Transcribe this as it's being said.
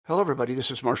Hello, everybody. This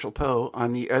is Marshall Poe.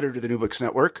 I'm the editor of the New Books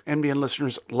Network. NBN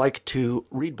listeners like to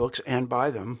read books and buy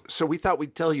them. So we thought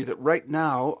we'd tell you that right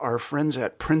now, our friends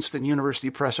at Princeton University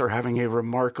Press are having a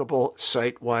remarkable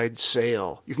site-wide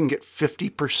sale. You can get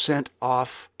 50%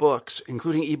 off books,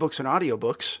 including ebooks and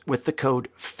audiobooks, with the code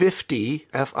 50,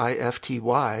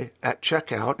 F-I-F-T-Y, at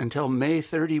checkout until May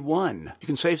 31. You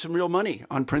can save some real money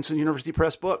on Princeton University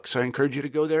Press books. I encourage you to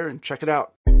go there and check it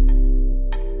out.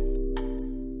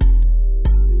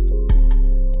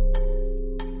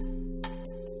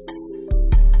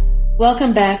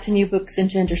 Welcome back to New Books in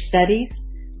Gender Studies.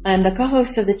 I'm the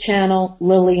co-host of the channel,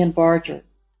 Lillian Barger.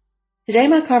 Today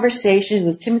my conversation is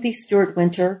with Timothy Stuart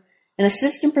Winter, an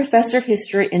assistant professor of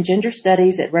history and gender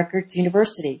studies at Rutgers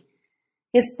University.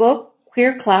 His book,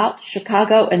 Queer Clout,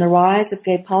 Chicago and the Rise of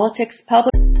Gay Politics,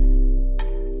 published.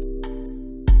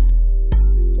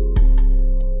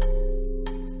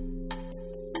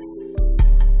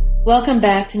 Welcome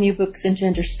back to New Books in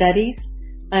Gender Studies.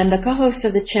 I'm the co-host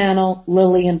of the channel,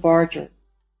 Lillian Barger.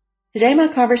 Today my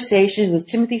conversation is with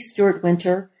Timothy Stuart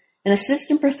Winter, an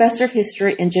assistant professor of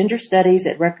history and gender studies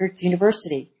at Rutgers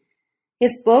University.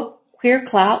 His book, Queer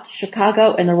Clout,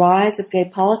 Chicago and the Rise of Gay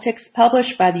Politics,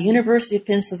 published by the University of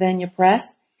Pennsylvania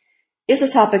Press, is the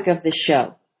topic of this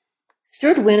show.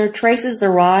 Stuart Winter traces the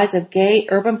rise of gay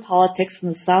urban politics from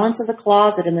the silence of the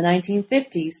closet in the 1950s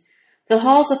to the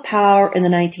halls of power in the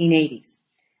 1980s.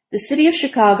 The city of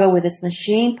Chicago, with its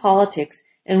machine politics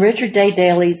and Richard Day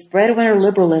Daley's breadwinner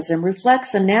liberalism,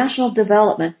 reflects a national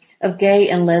development of gay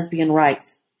and lesbian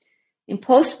rights. In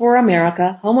post-war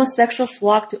America, homosexuals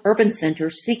flocked to urban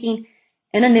centers seeking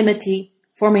anonymity,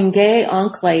 forming gay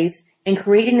enclaves, and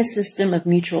creating a system of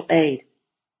mutual aid.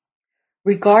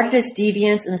 Regarded as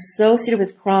deviants and associated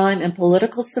with crime and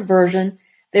political subversion,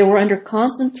 they were under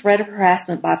constant threat of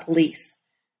harassment by police.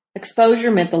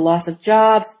 Exposure meant the loss of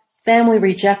jobs, family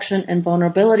rejection, and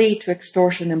vulnerability to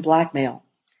extortion and blackmail.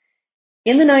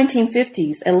 In the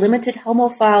 1950s, a limited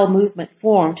homophile movement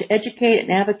formed to educate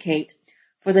and advocate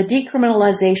for the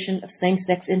decriminalization of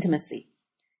same-sex intimacy.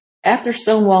 After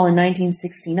Stonewall in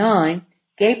 1969,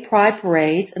 gay pride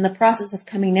parades and the process of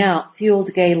coming out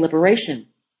fueled gay liberation.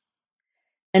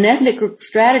 An ethnic group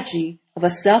strategy of a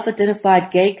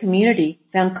self-identified gay community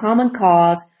found common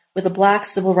cause with the Black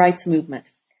civil rights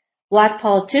movement. Black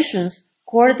politicians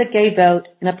courted the gay vote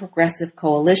in a progressive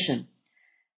coalition.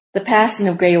 The passing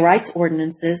of gay rights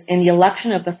ordinances and the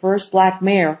election of the first black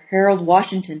mayor, Harold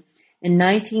Washington, in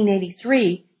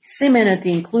 1983 cemented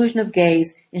the inclusion of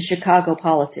gays in Chicago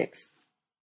politics.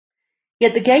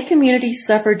 Yet the gay community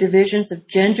suffered divisions of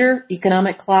gender,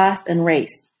 economic class, and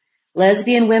race.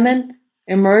 Lesbian women,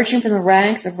 emerging from the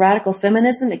ranks of radical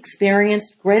feminism,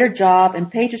 experienced greater job and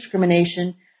pay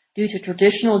discrimination due to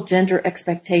traditional gender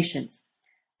expectations.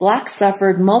 Blacks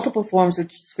suffered multiple forms of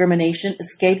discrimination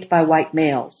escaped by white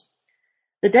males.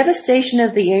 The devastation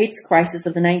of the AIDS crisis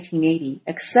of the 1980s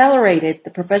accelerated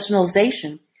the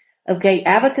professionalization of gay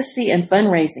advocacy and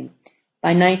fundraising.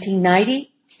 By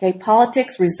 1990, gay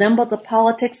politics resembled the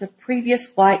politics of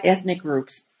previous white ethnic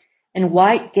groups, and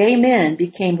white gay men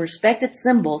became respected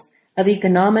symbols of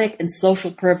economic and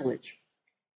social privilege.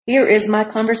 Here is my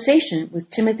conversation with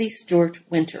Timothy Stuart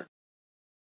Winter.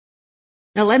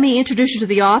 Now let me introduce you to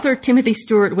the author, Timothy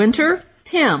Stuart Winter.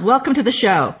 Tim, welcome to the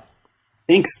show.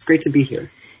 Thanks. It's great to be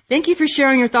here. Thank you for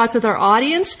sharing your thoughts with our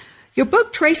audience. Your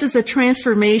book traces the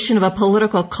transformation of a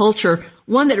political culture,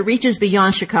 one that reaches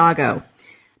beyond Chicago.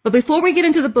 But before we get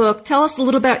into the book, tell us a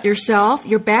little about yourself,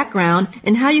 your background,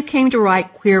 and how you came to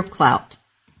write Queer Clout.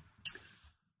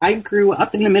 I grew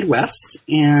up in the Midwest,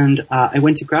 and I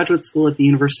went to graduate school at the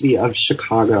University of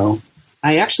Chicago.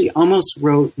 I actually almost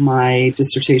wrote my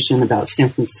dissertation about San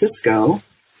Francisco,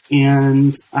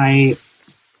 and I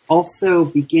also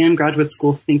began graduate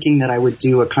school thinking that I would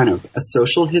do a kind of a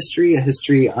social history, a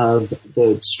history of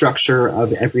the structure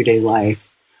of everyday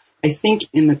life. I think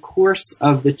in the course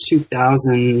of the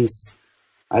 2000s,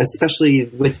 especially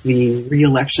with the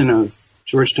re-election of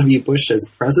George W. Bush as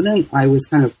president, I was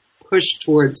kind of pushed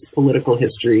towards political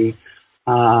history,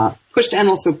 pushed and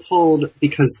also pulled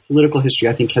because political history,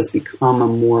 I think, has become a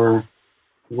more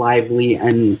lively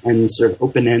and sort of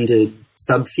open-ended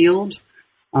subfield.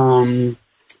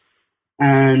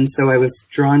 And so I was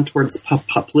drawn towards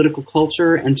political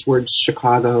culture and towards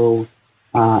Chicago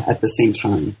at the same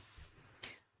time.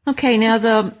 Okay,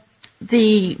 now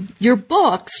your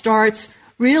book starts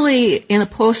really in the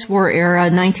post-war era,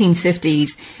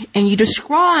 1950s, and you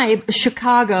describe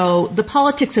Chicago, the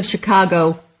politics of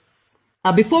Chicago.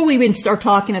 Before we even start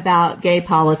talking about gay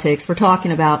politics, we're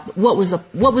talking about what was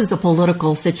the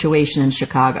political situation in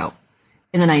Chicago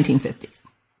in the 1950s.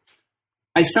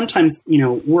 I sometimes,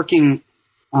 working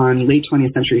on late 20th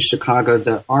century Chicago,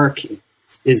 the arc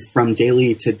is from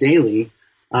daily to daily.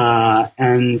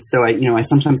 And so I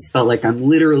sometimes felt like I'm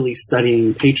literally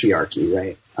studying patriarchy,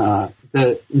 right?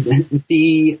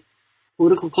 The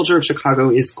political culture of Chicago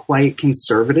is quite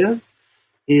conservative.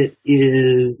 It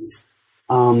is,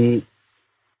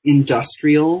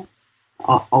 industrial,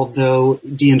 although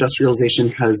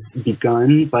deindustrialization has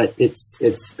begun, but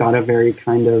it's got a very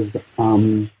kind of,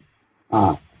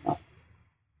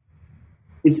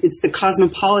 it's the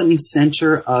cosmopolitan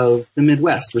center of the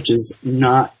Midwest, which is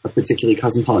not a particularly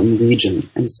cosmopolitan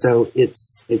region. And so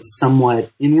it's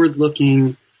somewhat inward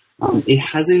looking.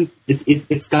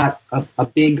 It's got a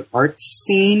big art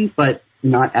scene, but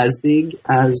not as big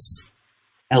as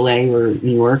LA or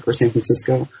New York or San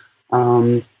Francisco.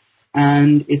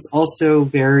 And it's also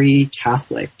very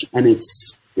Catholic, and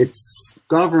it's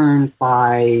governed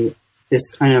by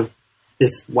this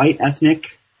white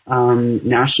ethnic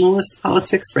nationalist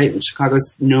politics, right?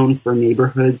 Chicago's known for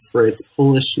neighborhoods, for its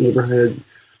Polish neighborhoods,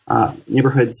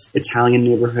 Italian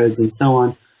neighborhoods, and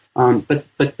so on. But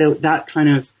that kind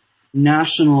of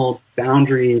national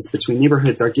boundaries between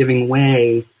neighborhoods are giving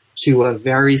way to a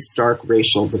very stark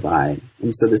racial divide.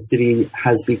 And so the city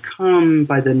has become,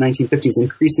 by the 1950s,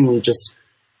 increasingly just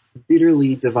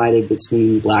bitterly divided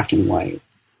between black and white.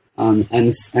 And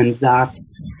that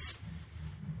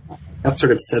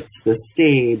sort of sets the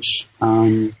stage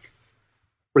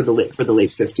for the late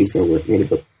 50s. Where the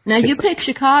book now you pick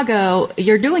Chicago.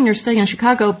 You're doing your study in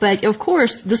Chicago, but of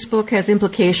course this book has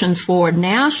implications for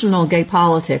national gay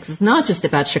politics. It's not just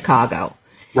about Chicago,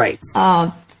 right?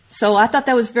 So I thought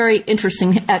that was very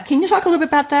interesting. Can you talk a little bit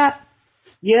about that?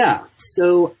 Yeah.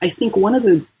 So I think one of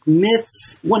the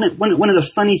myths, one of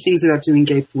the funny things about doing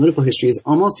gay political history is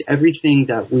almost everything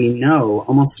that we know,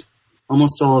 almost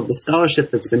all of the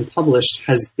scholarship that's been published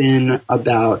has been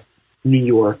about New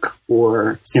York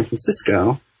or San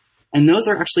Francisco. And those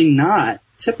are actually not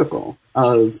typical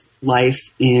of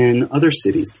life in other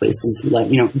cities, places like,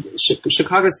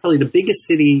 Chicago is probably the biggest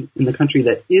city in the country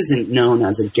that isn't known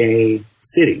as a gay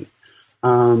city.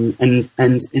 And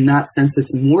in that sense,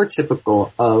 it's more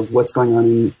typical of what's going on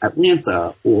in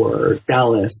Atlanta or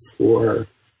Dallas or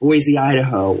Boise,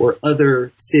 Idaho, or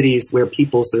other cities where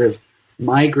people sort of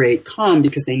come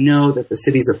because they know that the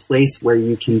city's a place where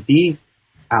you can be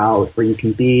out, where you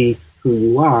can be who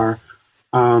you are.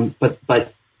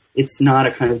 But it's not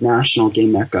a kind of national gay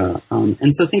mecca.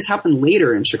 And so things happen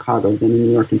later in Chicago than in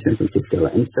New York and San Francisco.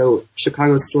 And so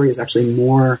Chicago's story is actually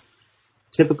more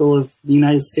typical of the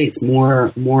United States,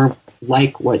 more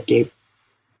like what gay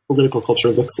political culture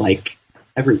looks like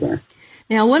everywhere.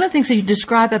 Now, one of the things that you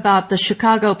describe about the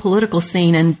Chicago political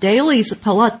scene and Daley's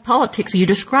politics, you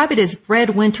describe it as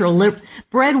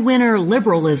breadwinner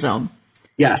liberalism.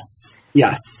 Yes.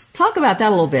 Talk about that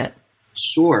a little bit.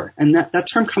 Sure. And that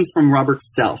term comes from Robert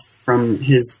Self, from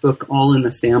his book, All in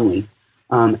the Family.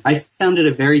 I found it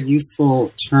a very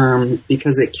useful term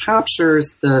because it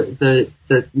captures the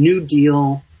New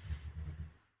Deal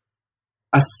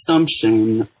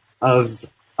assumption of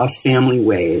a family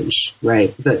wage,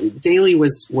 right? Daley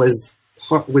was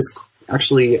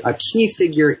actually a key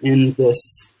figure in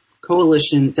this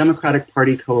coalition, Democratic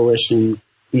Party coalition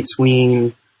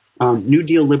between New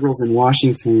Deal liberals in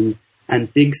Washington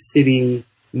and big city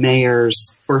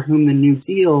mayors for whom the New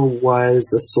Deal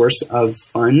was a source of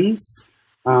funds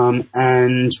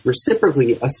and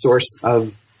reciprocally a source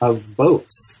of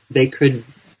votes. They could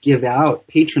give out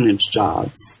patronage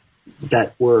jobs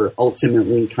that were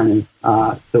ultimately kind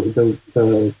of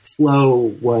the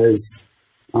flow was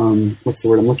what's the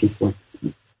word I'm looking for?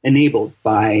 Enabled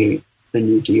by the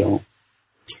New Deal.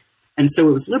 And so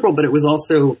it was liberal, but it was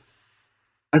also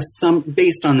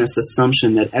based on this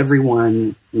assumption that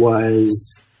everyone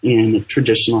was in a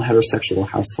traditional heterosexual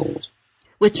household.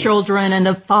 With children, and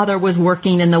the father was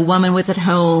working and the woman was at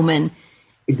home. And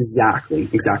Exactly.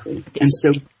 And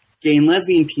so gay and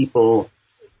lesbian people,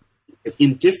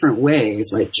 in different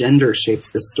ways, like gender shapes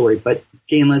this story, but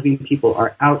gay and lesbian people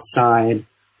are outside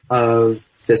of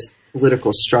this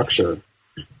political structure.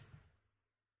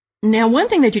 Now, one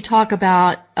thing that you talk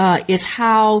about is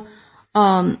how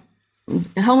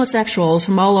homosexuals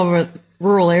from all over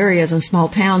rural areas and small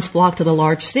towns flock to the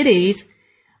large cities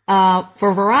for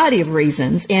a variety of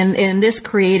reasons. And this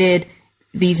created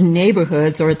these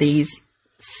neighborhoods or these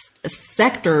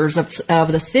sectors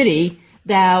of the city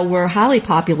that were highly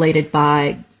populated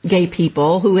by gay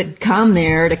people who had come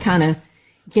there to kind of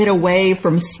get away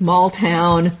from small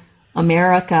town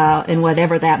America and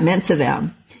whatever that meant to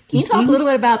them. Can you talk a little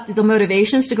bit about the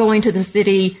motivations to going to the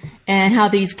city and how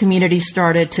these communities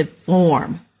started to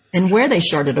form and where they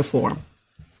started to form?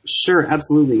 Sure,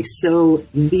 absolutely. So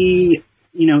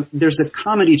there's a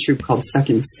comedy troupe called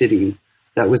Second City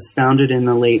that was founded in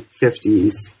the late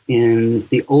 50s in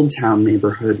the Old Town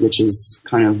neighborhood, which is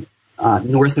kind of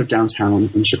north of downtown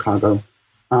in Chicago,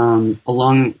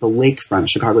 along the lakefront.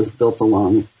 Chicago is built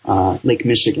along Lake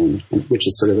Michigan, which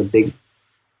is sort of a big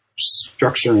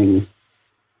structuring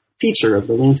feature of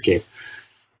the landscape.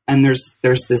 And there's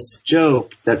this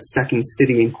joke that Second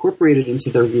City incorporated into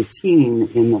their routine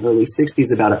in the early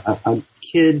 60s about a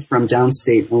kid from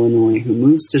downstate Illinois who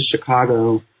moves to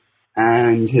Chicago,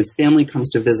 and his family comes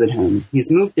to visit him.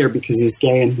 He's moved there because he's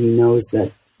gay, and he knows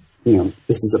that,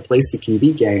 this is a place he can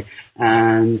be gay.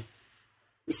 And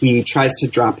he tries to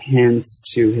drop hints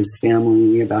to his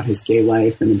family about his gay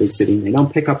life in the big city, and they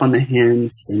don't pick up on the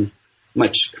hints, and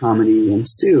much comedy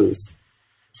ensues.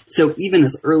 So even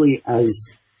as early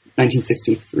as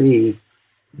 1963,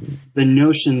 the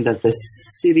notion that the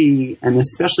city, and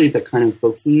especially the kind of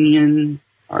bohemian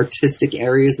artistic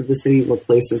areas of the city were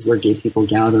places where gay people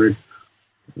gathered,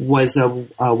 was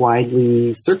a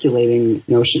widely circulating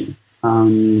notion.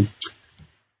 There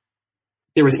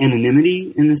was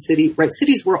anonymity in the city, right?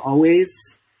 Cities were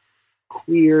always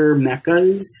queer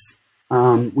meccas.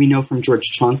 We know from George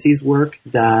Chauncey's work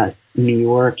that New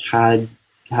York had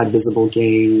visible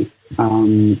gay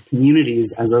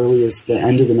communities as early as the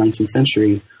end of the 19th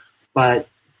century, but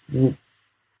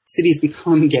cities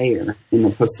become gayer in the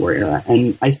post-war era.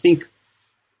 And I think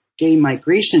gay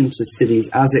migration to cities,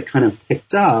 as it kind of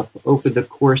picked up over the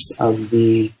course of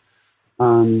the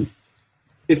 50s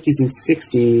and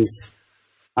 60s,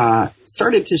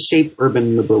 started to shape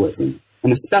urban liberalism,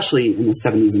 and especially in the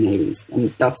 70s and 80s.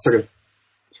 And that's sort of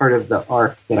part of the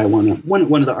arc that I want to,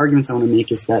 one of the arguments I want to make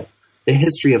is that the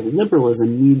history of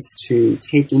liberalism needs to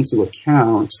take into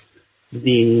account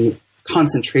the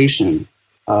concentration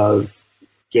of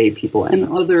gay people and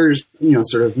other,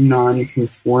 sort of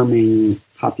non-conforming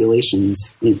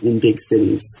populations in big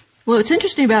cities. Well, what's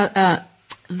interesting about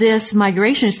this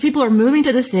migration is people are moving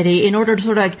to the city in order to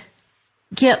sort of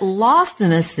get lost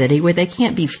in a city where they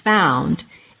can't be found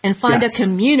and find a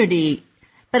community.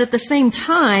 But at the same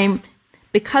time,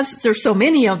 because there's so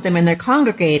many of them and they're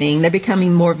congregating, they're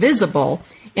becoming more visible.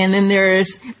 And then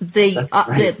there's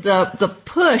the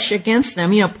push against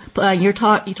them. You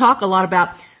talk a lot about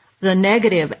the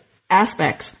negative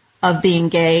aspects of being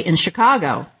gay in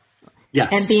Chicago.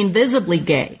 Yes. And being visibly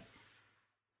gay,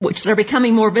 which they're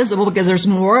becoming more visible because there's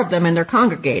more of them and they're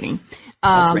congregating.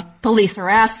 Police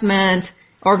harassment,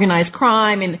 organized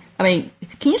crime. And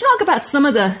can you talk about some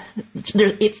of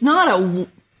it's not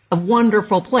a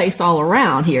wonderful place all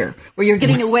around here where you're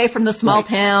getting away from the small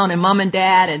town and mom and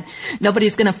dad and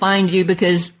nobody's going to find you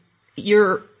because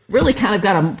you're really kind of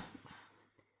got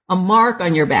a mark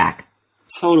on your back.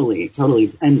 Totally.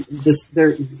 And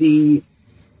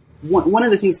one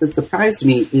of the things that surprised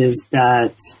me is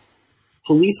that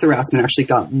police harassment actually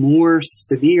got more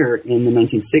severe in the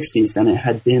 1960s than it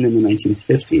had been in the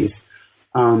 1950s.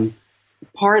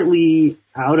 Partly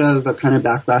out of a kind of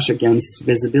backlash against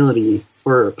visibility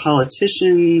for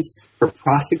politicians, for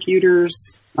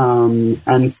prosecutors,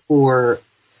 and for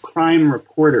crime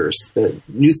reporters, the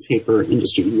newspaper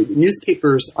industry.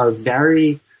 Newspapers are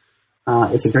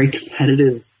it's a very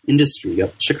competitive industry.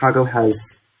 Chicago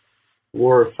has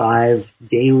 4 or 5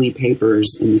 daily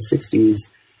papers in the 60s,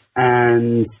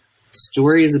 and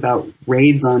stories about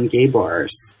raids on gay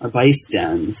bars, vice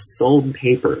dens, sold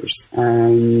papers,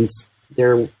 and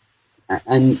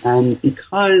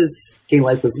because gay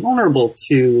life was vulnerable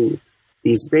to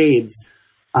these raids,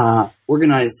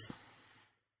 organized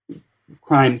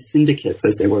crime syndicates,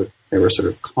 as they were sort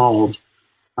of called,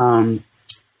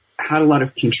 had a lot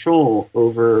of control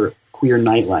over queer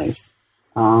nightlife,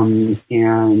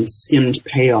 and skimmed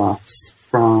payoffs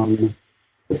from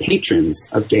the patrons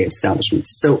of gay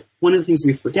establishments. So one of the things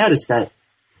we forget is that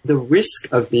the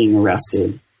risk of being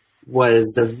arrested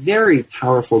was a very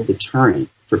powerful deterrent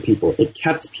for people. It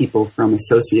kept people from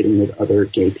associating with other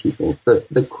gay people.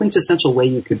 The quintessential way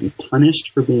you could be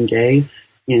punished for being gay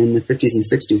in the 50s and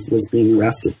 60s was being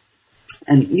arrested.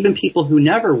 And even people who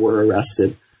never were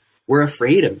arrested were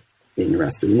afraid of being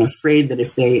arrested and afraid that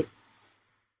if they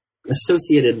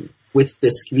associated with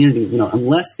this community,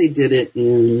 unless they did it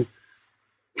in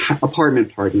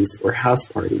apartment parties or house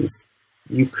parties,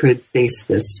 you could face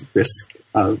this risk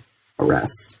of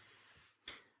arrest.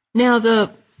 Now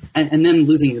and then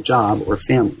losing your job or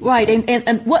family. Right.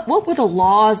 And what were the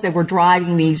laws that were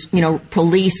driving these,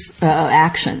 police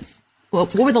actions?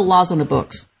 What were the laws on the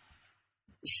books?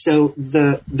 So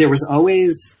there was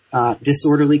always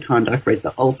disorderly conduct, right?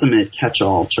 The ultimate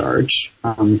catch-all charge,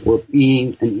 or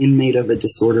being an inmate of a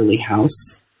disorderly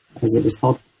house, as it was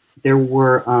called. there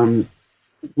were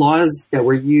laws that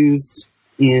were used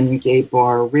in gay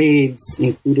bar raids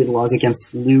included laws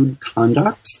against lewd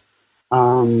conduct.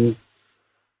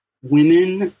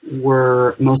 Women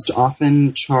were most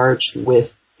often charged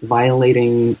with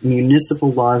violating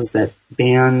municipal laws that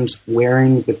banned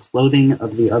wearing the clothing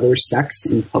of the other sex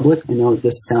in public. I know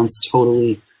this sounds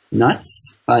totally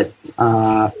nuts, but,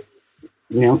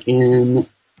 in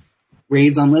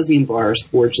raids on lesbian bars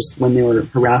or just when they were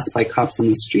harassed by cops on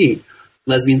the street,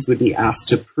 lesbians would be asked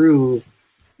to prove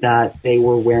that they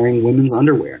were wearing women's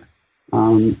underwear.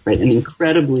 Right, an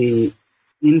incredibly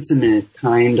intimate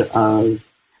kind of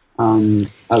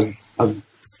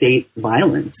state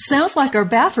violence. Sounds like our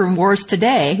bathroom wars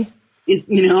today.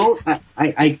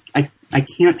 I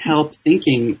can't help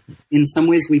thinking in some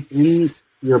ways we've been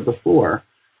here before.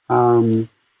 And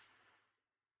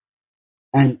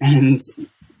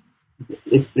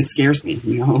it scares me,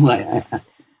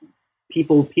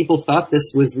 people thought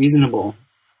this was reasonable.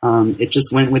 It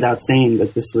just went without saying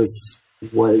that this was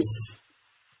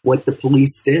what the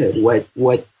police did,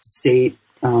 what state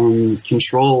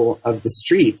control of the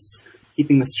streets,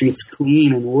 keeping the streets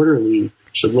clean and orderly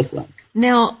should look like.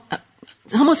 Now,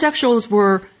 homosexuals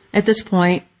were, at this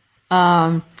point,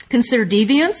 considered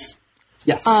deviants?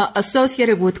 Yes.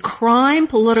 Associated with crime,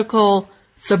 political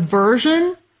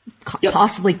subversion, Yep.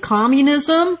 possibly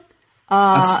communism,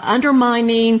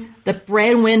 undermining the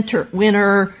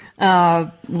breadwinner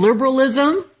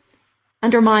liberalism,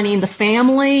 undermining the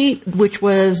family, which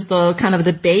was the kind of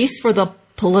the base for the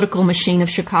political machine of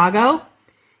Chicago.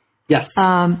 Yes.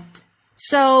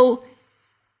 So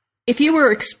if you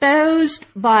were exposed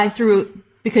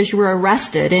because you were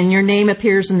arrested and your name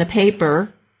appears in the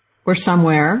paper or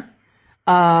somewhere,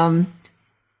 there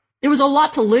was a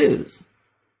lot to lose.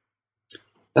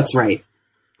 That's right.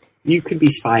 You could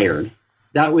be fired.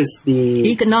 That was the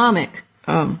economic.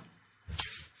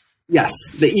 Yes,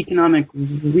 the economic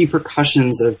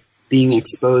repercussions of being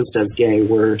exposed as gay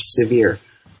were severe.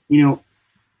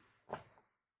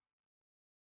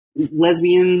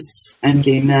 Lesbians and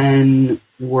gay men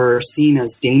were seen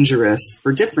as dangerous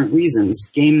for different reasons.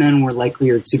 Gay men were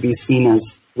likelier to be seen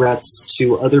as threats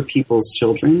to other people's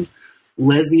children.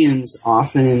 Lesbians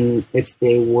often, if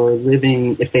they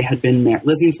had been married,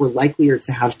 lesbians were likelier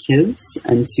to have kids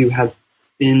and to have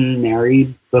been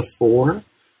married before,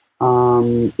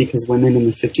 because women in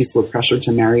the 50s were pressured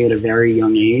to marry at a very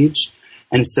young age.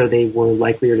 And so they were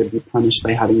likelier to be punished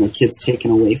by having their kids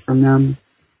taken away from them.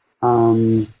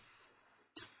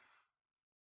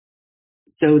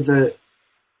 So the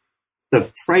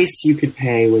price you could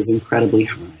pay was incredibly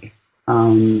high.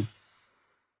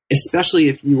 Especially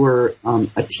if you were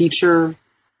a teacher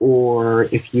or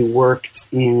if you worked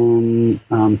in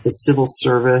the civil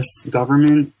service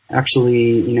government.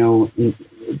 Actually,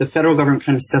 the federal government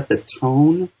kind of set the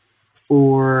tone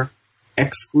for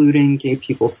excluding gay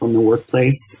people from the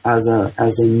workplace as a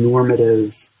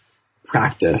normative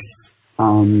practice.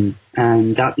 And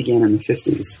that began in the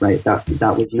 50s, right?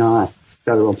 That was not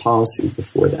federal policy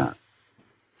before that.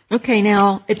 Okay,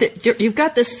 now you've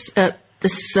got this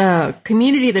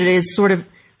community that is sort of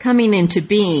coming into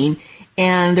being,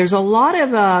 and there's a lot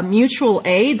of mutual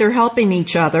aid. They're helping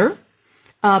each other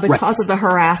because of the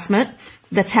harassment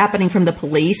that's happening from the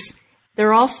police.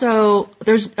 There's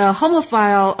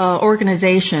homophile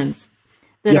organizations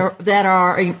that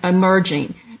are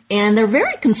emerging, and they're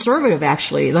very conservative,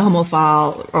 actually. The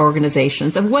homophile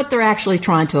organizations of what they're actually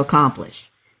trying to accomplish.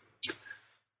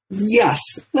 Yes.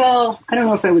 Well, I don't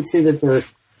know if I would say that they're.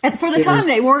 And for the time,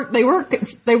 they weren't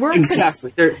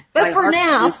exactly. But for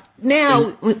now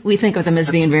we think of them as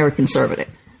being very conservative.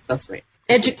 That's right.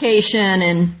 Education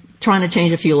and trying to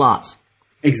change a few laws.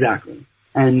 Exactly.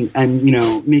 And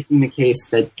making the case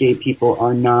that gay people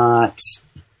are not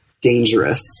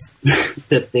dangerous,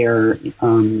 that they're,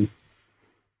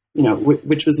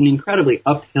 which was an incredibly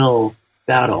uphill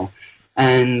battle.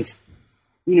 And,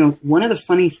 one of the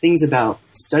funny things about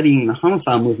studying the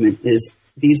homophile movement is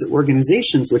these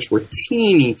organizations, which were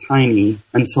teeny tiny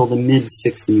until the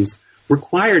mid-60s,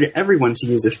 required everyone to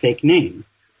use a fake name.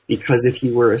 Because if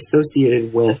you were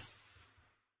associated with,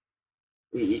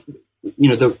 the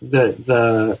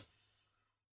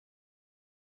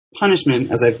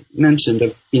punishment, as I've mentioned,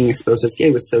 of being exposed as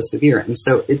gay was so severe. And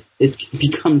so it can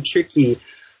become tricky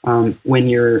when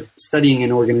you're studying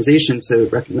an organization to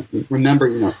remember,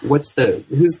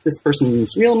 who's this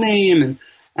person's real name,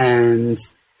 and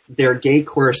their gay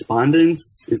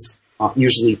correspondence is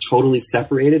usually totally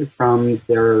separated from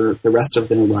the rest of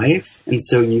their life. And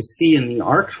so you see in the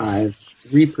archive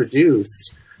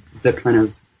reproduced the kind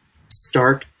of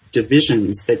stark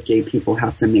divisions that gay people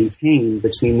have to maintain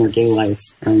between their gay life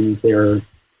and their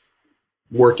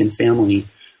work and family.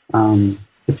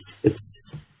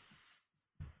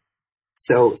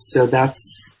 So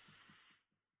that's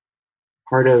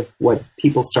part of what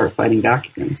people start fighting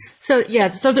back against. So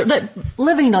they're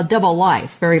living a double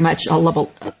life, very much a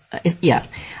level. Yeah.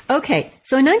 Okay.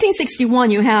 So in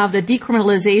 1961, you have the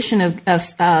decriminalization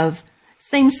of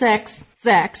same-sex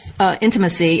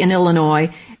intimacy in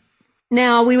Illinois.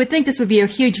 Now, we would think this would be a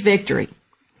huge victory.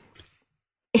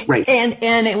 Right.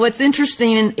 And what's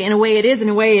interesting, in a way it is, in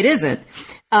a way it isn't.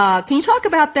 Can you talk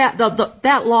about that,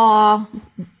 that law?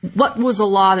 What was the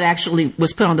law that actually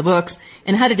was put on the books,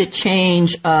 and how did it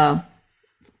change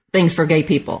things for gay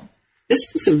people?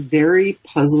 This was a very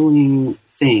puzzling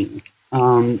thing.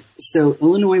 So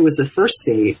Illinois was the first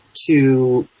state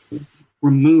to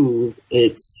remove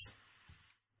its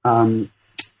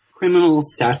criminal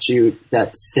statute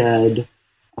that said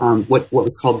what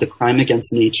was called the crime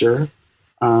against nature,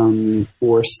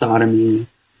 or sodomy,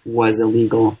 was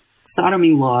illegal.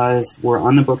 Sodomy laws were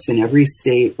on the books in every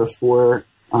state before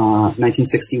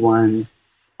 1961,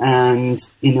 and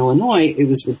in Illinois it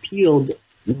was repealed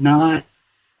not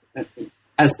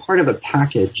as part of a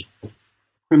package of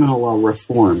criminal law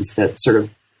reforms that sort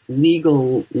of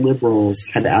legal liberals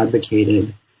had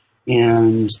advocated,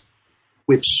 and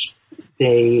which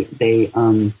they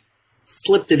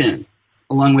slipped it in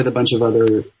along with a bunch of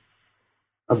other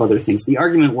things. The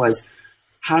argument was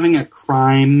having a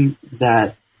crime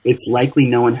that it's likely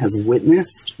no one has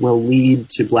witnessed will lead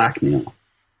to blackmail,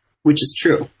 which is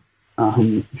true.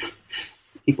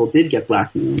 People did get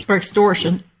blackmailed. Or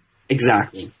extortion.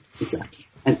 Exactly.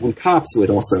 And cops would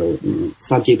also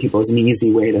saw gay people as an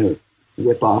easy way to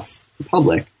rip off the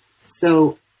public.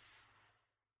 So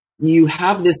you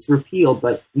have this repeal,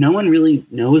 but no one really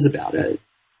knows about it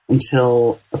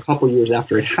until a couple years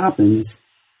after it happens.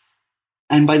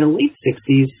 And by the late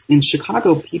 60s, in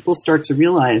Chicago, people start to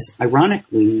realize,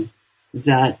 ironically,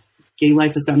 that gay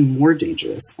life has gotten more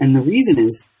dangerous. And the reason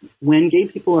is, when gay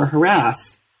people are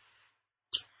harassed,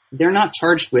 they're not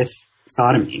charged with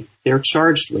sodomy. They're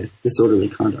charged with disorderly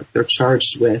conduct. They're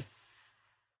charged with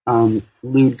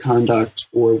lewd conduct,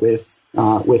 or with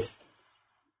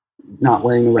not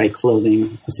wearing the right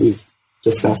clothing, as we've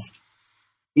discussed.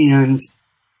 And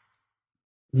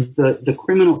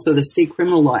the state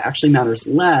criminal law actually matters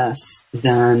less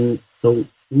than the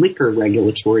liquor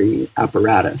regulatory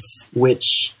apparatus,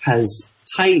 which has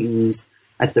tightened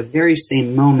at the very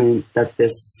same moment that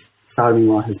this sodomy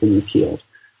law has been repealed.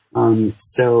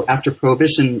 So after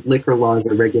Prohibition, liquor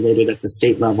laws are regulated at the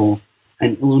state level,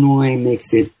 and Illinois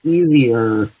makes it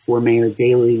easier for Mayor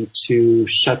Daley to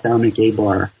shut down a gay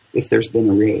bar if there's been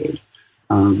a raid.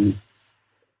 I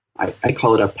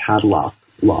call it a padlock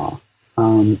law.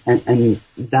 And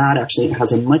that actually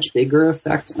has a much bigger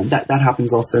effect. That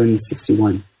happens also in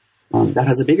 61. That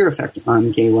has a bigger effect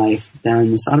on gay life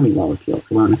than the sodomy law repeal,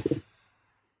 ironically.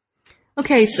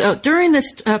 Okay, so during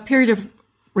this period of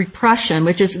repression,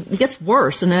 which gets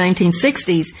worse in the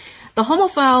 1960s, the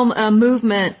homophile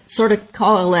movement sort of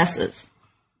coalesces.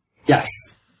 Yes.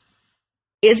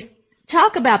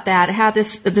 Talk about that, how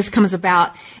this comes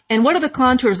about, and what are the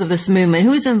contours of this movement?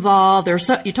 Who's involved?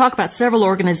 You talk about several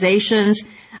organizations,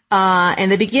 and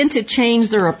they begin to change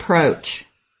their approach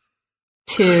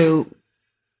to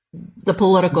the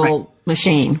political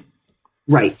machine.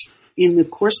 Right. In the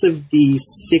course of the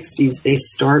 60s, they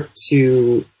start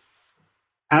to,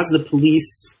 as the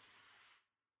police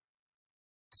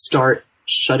start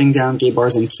shutting down gay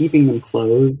bars and keeping them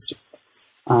closed,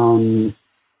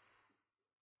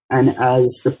 and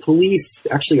as the police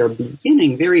actually are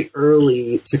beginning very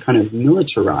early to kind of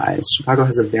militarize, Chicago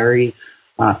has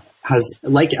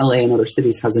like LA and other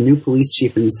cities, has a new police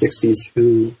chief in the 60s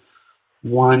who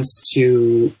wants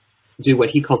to do what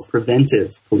he calls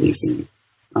preventive policing.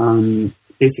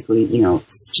 Basically,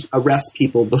 arrest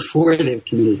people before they've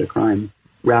committed a crime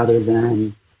rather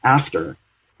than after.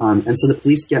 And so the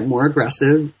police get more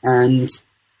aggressive, and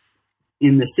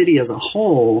in the city as a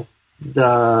whole,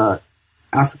 the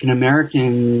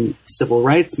African-American civil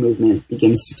rights movement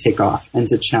begins to take off and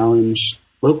to challenge,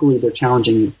 locally they're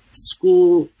challenging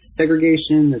school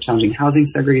segregation, they're challenging housing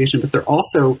segregation, but they're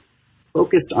also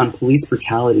focused on police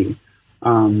brutality.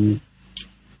 And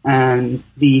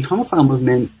the homophile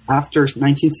movement after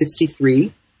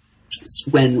 1963,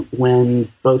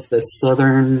 when both the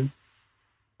Southern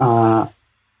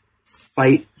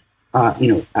fight,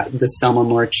 the Selma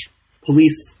March,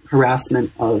 police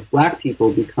harassment of Black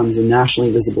people becomes a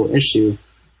nationally visible issue.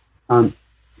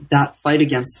 That fight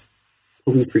against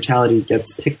police brutality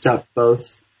gets picked up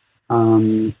both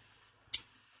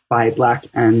by Black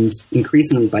and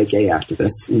increasingly by gay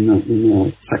activists in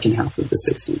the second half of the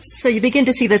 60s. So you begin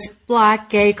to see this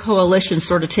Black-gay coalition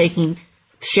sort of taking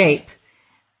shape.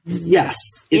 Yes.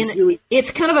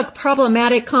 It's kind of a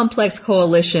problematic, complex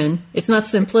coalition. It's not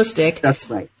simplistic. That's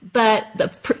right. But the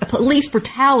police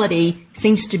brutality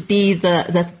seems to be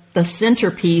the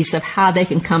centerpiece of how they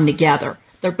can come together.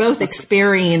 They're both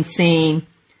experiencing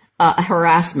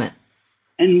harassment.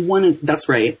 And that's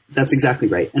right. That's exactly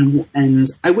right. And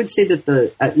I would say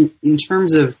that in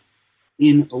terms of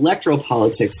in electoral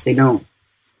politics, they don't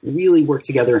really work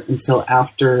together until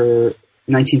after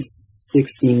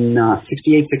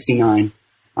 1968, 69.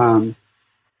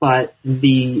 But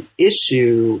the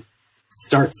issue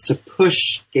starts to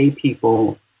push gay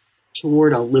people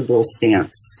toward a liberal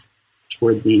stance,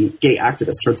 toward the gay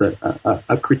activists, towards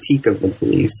a critique of the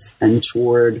police, and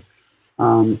toward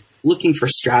looking for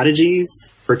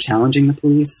strategies for challenging the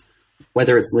police,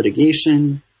 whether it's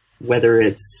litigation, whether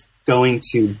it's going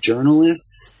to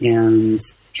journalists and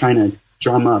trying to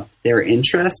drum up their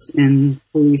interest in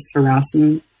police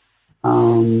harassment,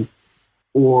 after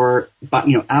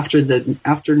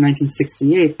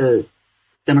 1968, the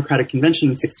Democratic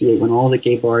Convention in 68, when all the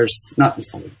gay bars,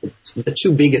 the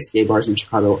two biggest gay bars in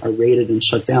Chicago are raided and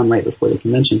shut down right before the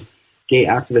convention, gay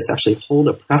activists actually hold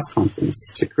a press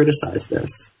conference to criticize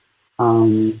this,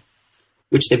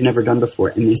 which they've never done before.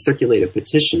 And they circulate a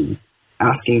petition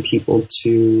asking the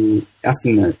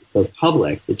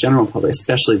public, the general public,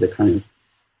 especially the kind of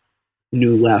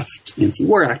new left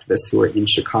anti-war activists who are in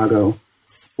Chicago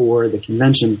for the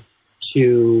convention,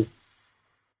 to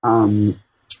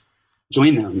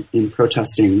join them in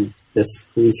protesting this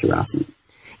police harassment.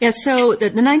 Yeah, so the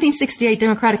 1968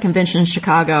 Democratic Convention in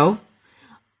Chicago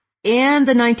and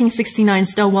the 1969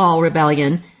 Stonewall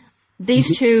Rebellion,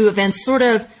 these two events sort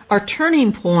of are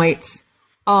turning points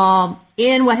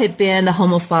in what had been the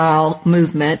homophile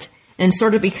movement, and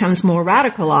sort of becomes more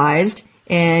radicalized,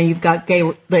 and you've got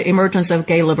the emergence of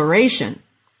gay liberation.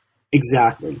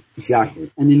 Exactly.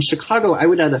 And in Chicago, I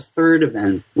would add a third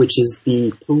event, which is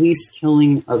the police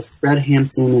killing of Fred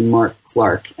Hampton and Mark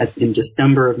Clark in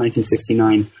December of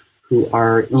 1969, who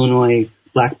are Illinois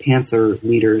Black Panther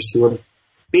leaders who were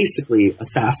basically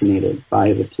assassinated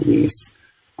by the police,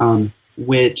 and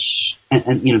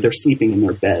they're sleeping in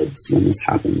their beds when this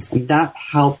happens. And that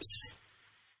helps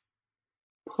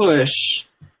push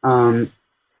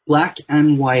Black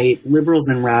and white liberals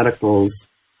and radicals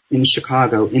in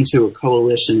Chicago into a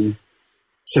coalition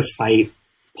to fight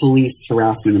police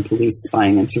harassment and police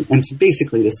spying, and to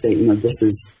basically to say, this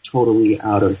is totally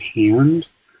out of hand.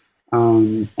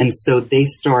 And so they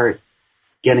start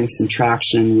getting some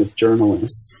traction with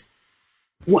journalists.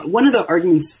 One of the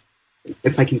arguments,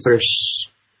 if I can sort of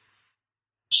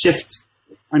shift,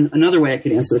 another way I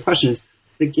could answer the question is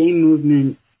the gay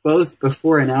movement, both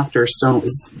before and after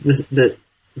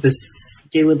this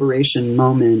gay liberation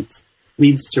moment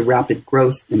leads to rapid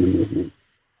growth in the movement.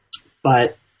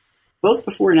 But both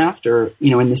before and after,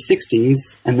 in the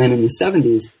 60s and then in the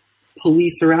 70s,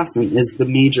 police harassment is the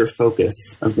major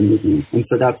focus of the movement. And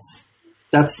so that's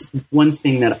one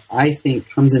thing that I think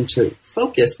comes into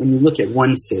focus when you look at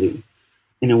one city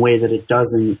in a way that it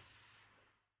doesn't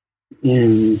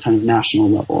in kind of national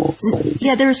level studies.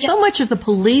 Yeah, there's so much of the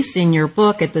police in your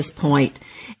book at this point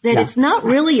that it's not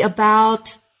really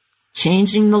about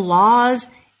changing the laws.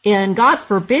 And God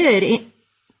forbid,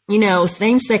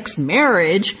 same-sex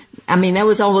marriage. I mean, that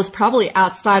was almost probably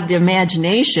outside the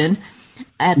imagination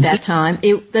at that time.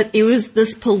 It was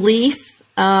this police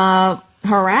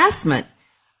harassment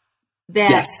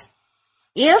that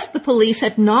if the police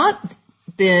had not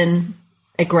been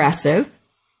aggressive,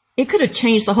 it could have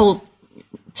changed the whole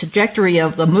trajectory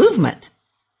of the movement,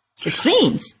 it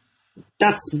seems.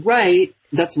 That's right.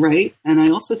 And I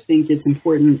also think it's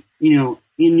important,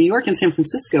 in New York and San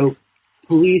Francisco,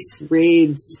 police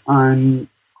raids on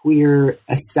queer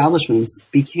establishments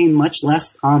became much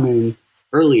less common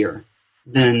earlier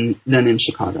than in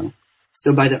Chicago.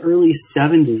 So by the early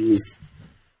 70s,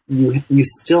 you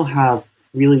still have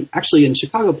actually in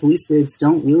Chicago, police raids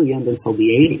don't really end until the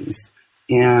 80s.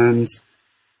 And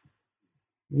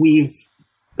we've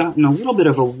gotten a little bit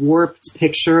of a warped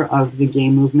picture of the gay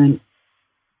movement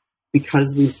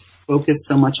because we've focused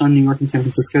so much on New York and San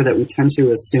Francisco that we tend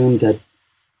to assume that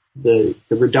the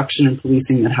reduction in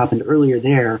policing that happened earlier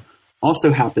there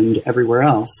also happened everywhere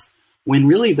else, when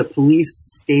really the police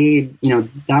stayed,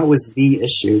 that was the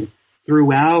issue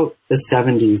throughout the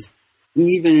 70s,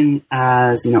 even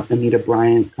as, Anita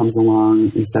Bryant comes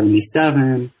along in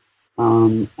 77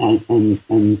 and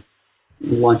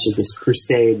launches this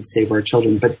crusade, Save Our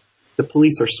Children. But the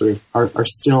police are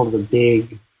still the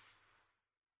big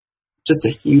just a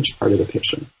huge part of the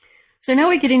picture. So now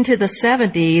we get into the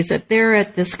 70s, that they're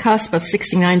at this cusp of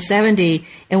 69, 70,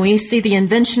 and we see the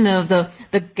invention of the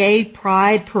Gay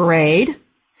Pride Parade.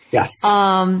 Yes.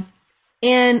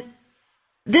 And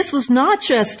this was not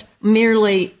just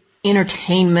merely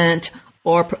entertainment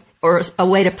or a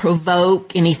way to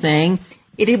provoke anything.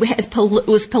 It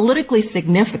was politically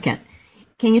significant.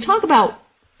 Can you talk about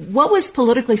what was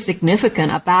politically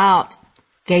significant about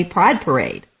Gay Pride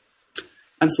Parade?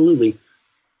 Absolutely.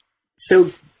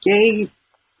 So Gay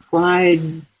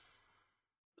Pride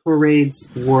parades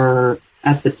were,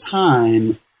 at the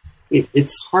time,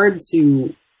 it's hard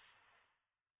to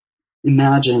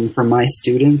imagine for my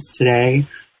students today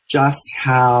just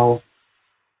how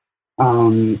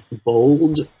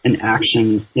bold an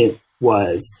action it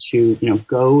was to,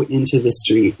 go into the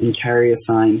street and carry a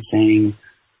sign saying,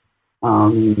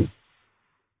 "We're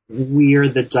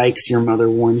the dykes your mother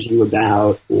warned you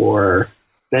about," or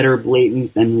 "better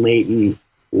blatant than latent,"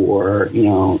 or,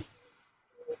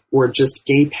 or just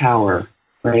gay power,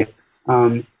 right?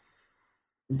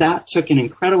 That took an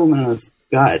incredible amount of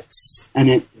guts, and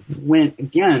it went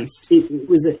against, it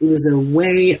was a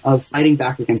way of fighting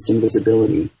back against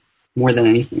invisibility more than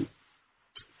anything,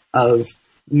 of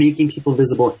making people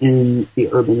visible in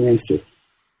the urban landscape.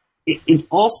 It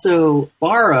also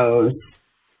borrows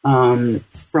from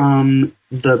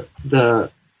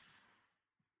the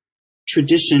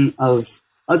tradition of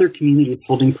other communities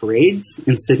holding parades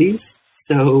in cities.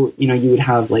 So, you would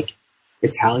have like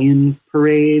Italian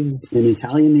parades in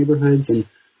Italian neighborhoods and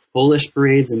Polish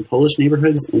parades in Polish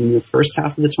neighborhoods in the first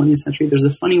half of the 20th century. There's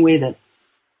a funny way that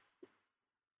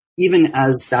even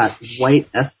as that white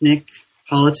ethnic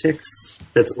politics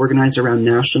that's organized around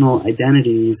national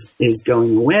identities is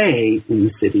going away in the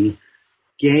city,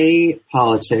 gay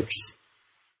politics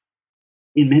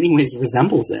in many ways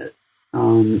resembles it.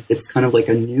 It's kind of like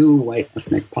a new white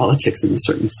ethnic politics in a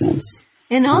certain sense.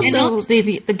 And also,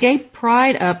 the gay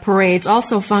pride parades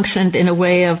also functioned in a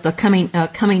way of the coming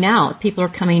out. People are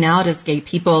coming out as gay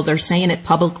people. They're saying it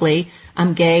publicly.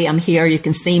 I'm gay. I'm here. You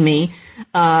can see me.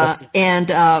 But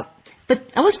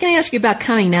I was going to ask you about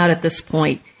coming out at this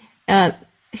point.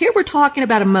 Here we're talking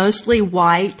about a mostly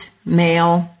white,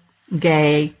 male,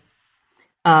 gay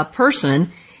person.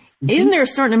 Mm-hmm. Isn't there a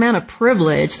certain amount of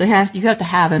privilege that you have to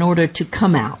have in order to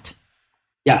come out?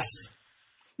 Yes,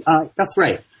 that's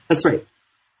right. That's right.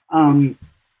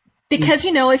 Because,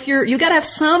 if you got to have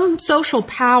some social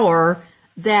power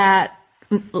that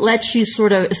lets you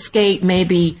sort of escape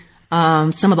maybe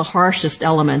some of the harshest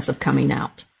elements of coming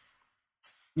out.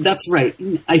 That's right.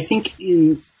 I think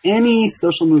in any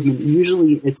social movement,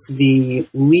 usually it's the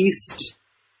least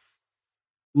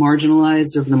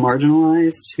marginalized of the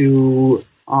marginalized who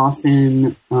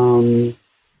often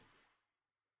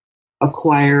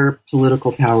acquire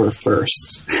political power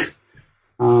first.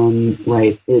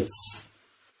 Right. It's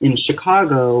in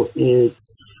Chicago,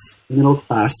 it's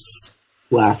middle-class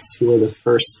blacks who are the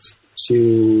first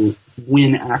to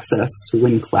win access, to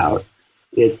win clout.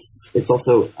 It's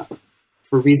also,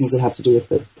 for reasons that have to do with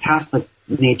the Catholic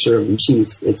nature of the machine,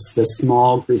 it's the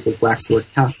small group of blacks who are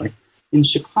Catholic. In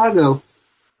Chicago,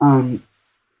 the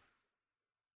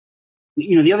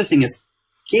other thing is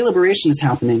gay liberation is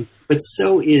happening, but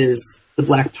so is the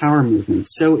Black Power movement,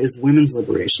 so is women's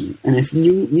liberation. And if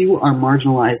you are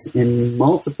marginalized in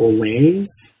multiple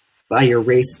ways by your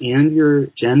race and your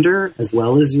gender, as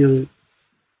well as your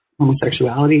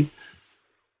homosexuality,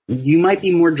 you might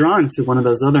be more drawn to one of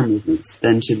those other movements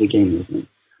than to the gay movement.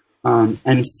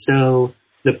 And so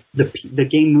the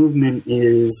gay movement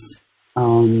is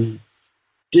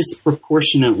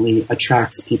disproportionately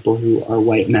attracts people who are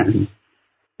white men.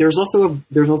 There's also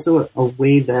a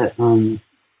way that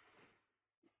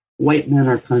white men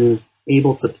are kind of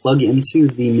able to plug into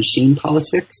the machine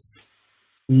politics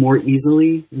more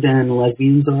easily than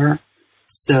lesbians are.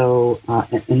 So,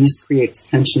 and this creates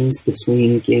tensions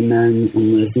between gay men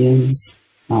and lesbians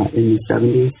in the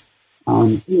 70s.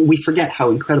 We forget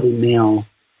how incredibly male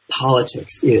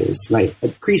politics is, right?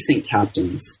 Precinct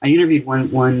captains. I interviewed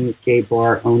one gay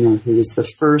bar owner who was the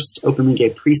first openly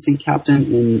gay precinct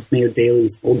captain in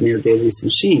old Mayor Daley's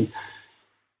machine.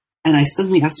 And I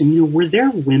suddenly asked him, were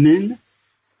there women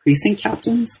precinct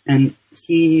captains? And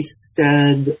he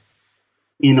said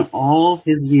in all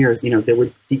his years, there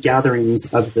would be gatherings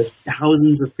of the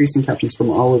thousands of precinct captains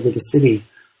from all over the city.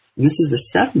 And this is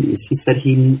the 70s. He said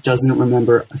he doesn't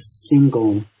remember a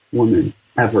single woman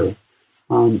ever.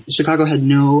 Chicago had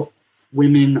no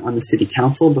women on the city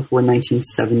council before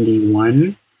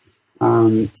 1971.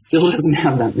 Still doesn't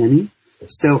have that many.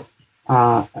 So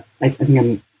I think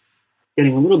I'm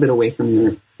getting a little bit away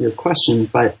from your question,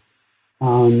 but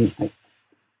the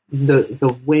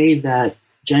way that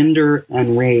gender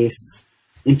and race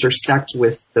intersect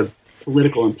with the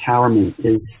political empowerment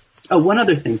is. Oh, one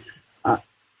other thing.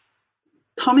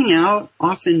 Coming out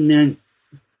often meant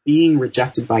being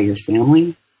rejected by your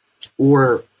family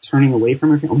or turning away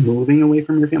from your family, or moving away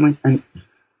from your family. And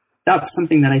that's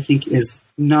something that I think is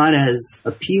not as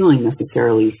appealing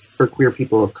necessarily for queer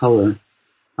people of color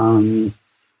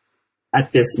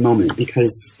at this moment,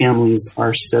 because families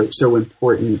are so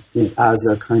important as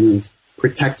a kind of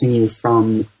protecting you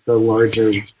from the larger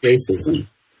racism.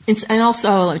 And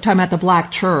also, talking about the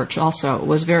Black church also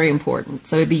was very important,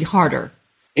 so it'd be harder.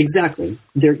 Exactly.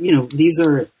 These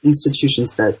are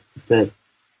institutions that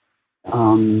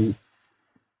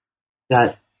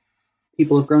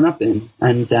people have grown up in,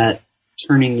 and that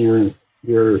turning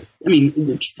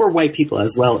for white people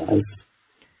as well as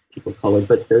people of color,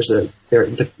 but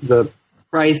the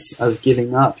price of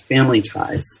giving up family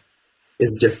ties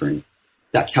is different.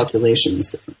 That calculation is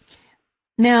different.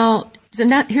 Now,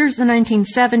 here's the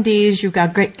 1970s. You've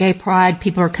got great gay pride.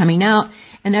 People are coming out.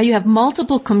 And now you have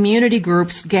multiple community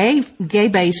groups,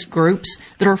 gay-based groups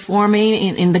that are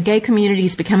forming, and the gay community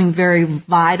is becoming very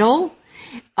vital.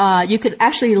 You could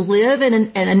actually live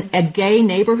in a gay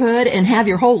neighborhood and have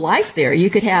your whole life there. You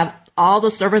could have all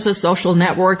the services, social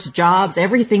networks, jobs,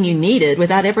 everything you needed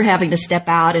without ever having to step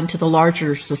out into the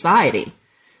larger society.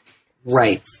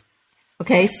 Right.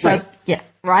 Okay. So, right. Yeah.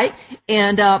 Right.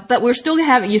 And, but you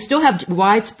still have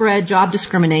widespread job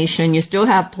discrimination. You still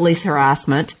have police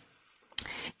harassment.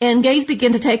 And gays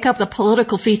begin to take up the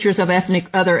political features of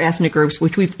other ethnic groups,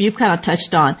 which you've kind of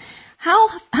touched on. How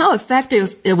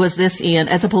effective was this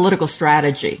as a political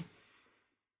strategy?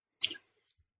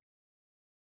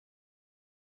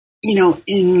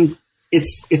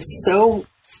 It's so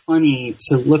funny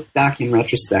to look back in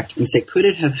retrospect and say, could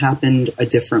it have happened a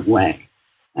different way?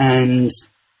 And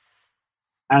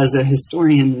as a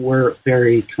historian, we're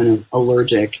very kind of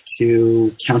allergic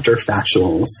to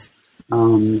counterfactuals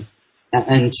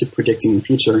and to predicting the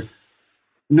future.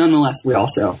 Nonetheless, we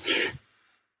also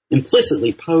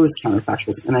implicitly pose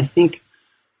counterfactuals. And I think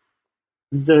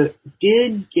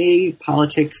did gay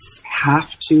politics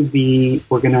have to be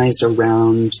organized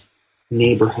around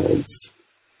neighborhoods,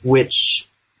 which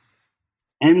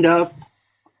end up,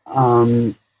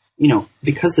 because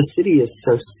the city is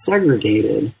so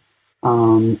segregated,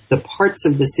 the parts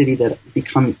of the city that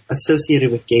become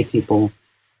associated with gay people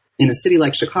in a city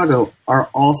like Chicago are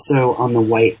also on the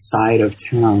white side of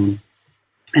town.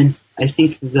 And I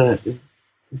think there's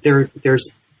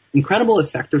incredible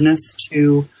effectiveness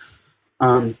to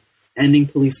ending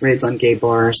police raids on gay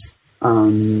bars,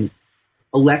 electing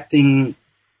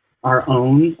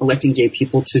gay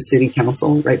people to city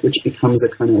council, right, which becomes a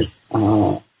kind of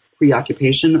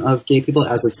preoccupation of gay people,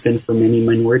 as it's been for many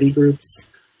minority groups,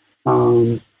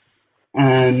 and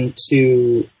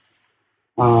to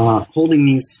holding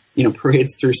these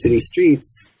parades through city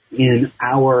streets in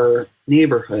our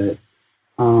neighborhood.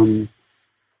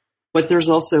 But there's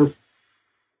also,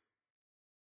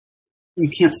 you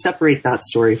can't separate that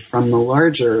story from the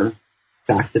larger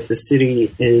fact that the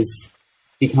city is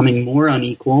becoming more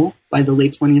unequal by the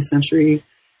late 20th century.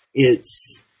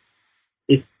 It's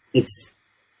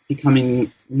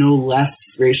becoming no less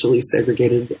racially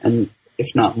segregated, and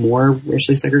if not more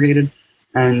racially segregated.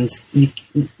 And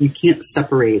you can't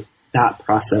separate that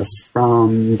process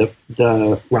from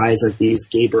the rise of these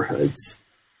gayborhoods.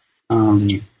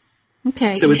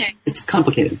 Okay. So it's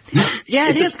complicated. Yeah,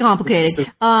 it is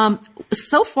complicated.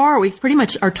 So far, we pretty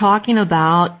much are talking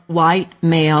about white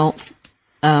male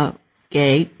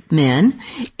gay men.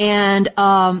 And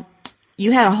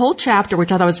you had a whole chapter,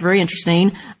 which I thought was very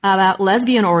interesting, about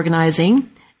lesbian organizing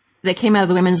that came out of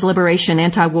the women's liberation,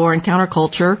 anti-war, and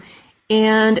counterculture,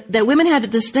 and that women had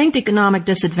distinct economic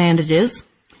disadvantages.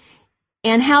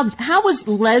 And how was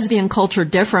lesbian culture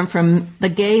different from the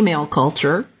gay male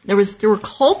culture? There were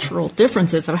cultural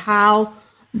differences of how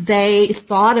they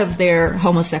thought of their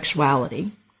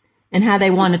homosexuality and how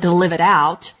they wanted to live it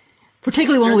out.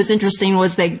 Particularly one was interesting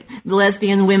was the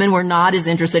lesbian women were not as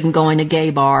interested in going to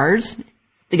gay bars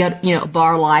to get,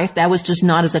 bar life. That was just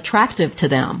not as attractive to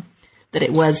them that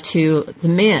it was to the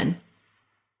men.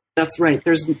 That's right.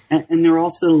 They're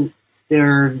also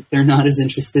not as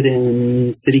interested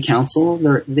in city council.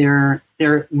 They're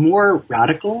more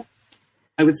radical.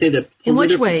 I would say that. In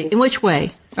which way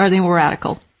are they more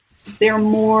radical? They're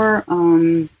more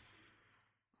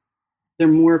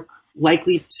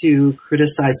likely to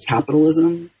criticize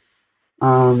capitalism,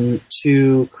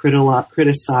 to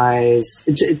criticize,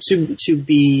 to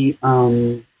be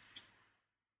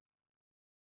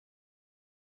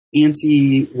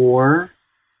anti-war,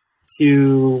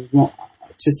 to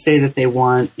say that they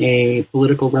want a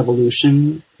political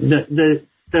revolution. The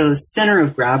center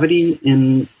of gravity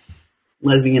in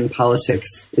lesbian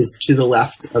politics is to the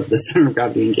left of the center of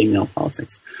gravity in gay male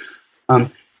politics.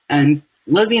 And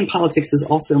lesbian politics is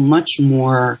also much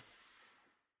more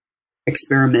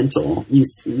experimental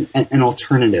and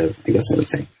alternative, I guess I would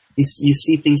say. You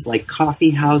see things like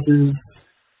coffee houses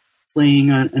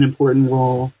playing an important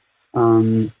role.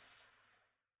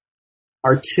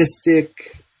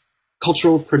 Artistic,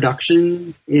 cultural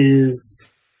production is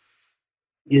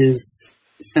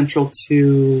central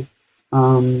to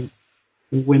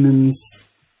women's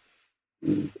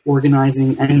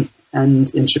organizing, and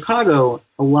in Chicago,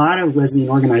 a lot of lesbian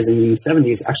organizing in the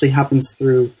 70s actually happens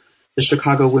through the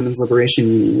Chicago Women's Liberation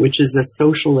Union, which is a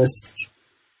socialist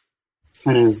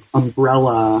kind of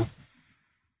umbrella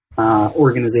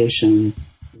organization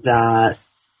that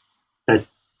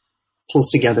pulls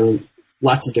together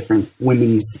lots of different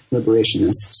women's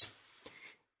liberationists.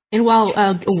 And while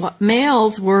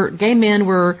gay men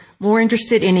were more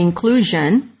interested in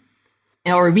inclusion,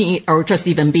 or just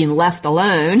even being left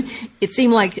alone, it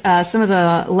seemed like some of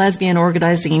the lesbian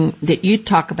organizing that you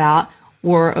talk about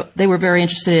were very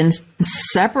interested in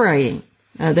separating.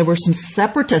 There were some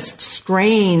separatist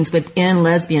strains within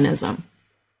lesbianism.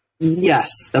 Yes,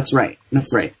 that's right.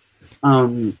 That's right.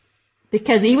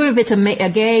 Because even if it's a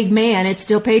gay man, it's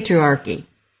still patriarchy.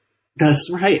 That's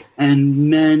right. And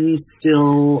men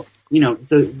still,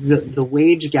 the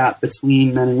wage gap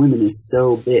between men and women is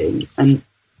so big. And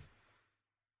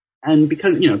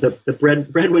because, the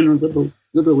breadwinner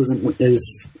liberalism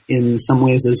is in some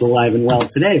ways is alive and well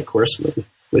today, of course,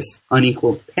 with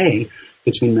unequal pay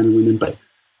between men and women. But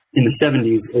in the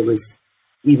 70s, it was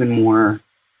even more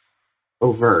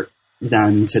overt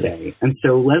than today. And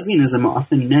so lesbianism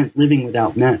often meant living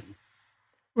without men.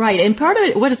 Right. And part of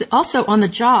it was also on the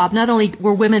job. Not only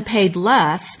were women paid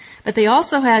less, but they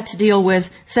also had to deal with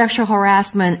sexual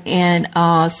harassment and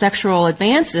sexual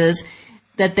advances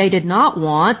that they did not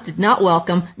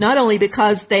welcome, not only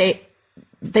because they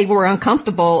were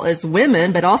uncomfortable as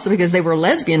women, but also because they were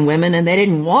lesbian women and they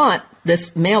didn't want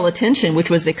this male attention,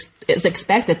 which was is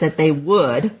expected that they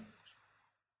would.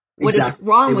 What is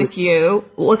wrong with you?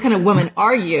 What kind of woman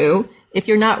are you if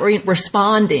you're not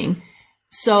responding?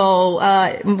 So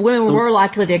women were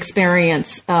likely to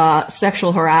experience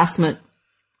sexual harassment.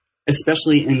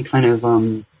 Especially in kind of,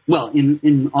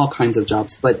 in all kinds of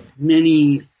jobs, but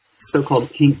many so-called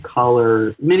pink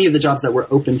collar, many of the jobs that were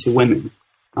open to women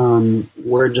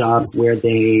were jobs where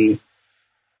they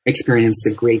experienced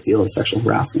a great deal of sexual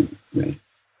harassment, right?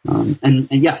 And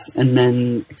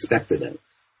men expected it.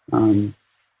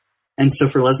 And so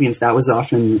for lesbians, that was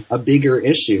often a bigger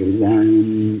issue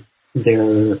than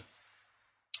their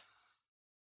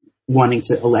wanting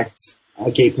to elect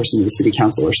a gay person to the city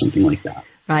council or something like that.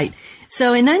 Right.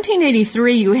 So in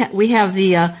 1983, we have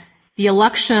the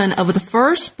election of the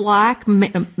first black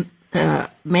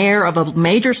mayor of a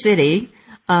major city,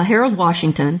 Harold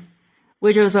Washington,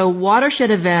 which was a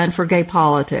watershed event for gay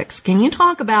politics. Can you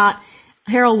talk about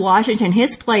Harold Washington,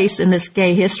 his place in this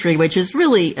gay history, which is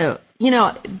really,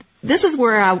 this is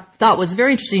where I thought was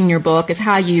very interesting in your book, is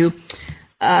how you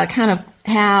kind of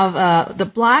have the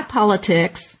black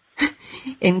politics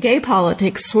and gay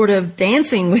politics sort of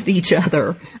dancing with each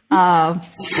other. And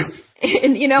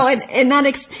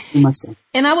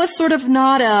I was sort of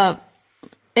not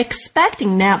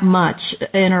expecting that much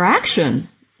interaction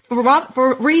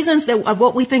for reasons of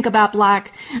what we think about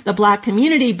the black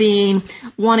community being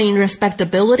wanting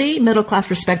respectability, middle class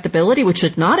respectability, which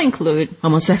should not include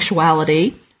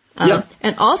homosexuality,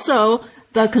 and also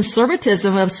the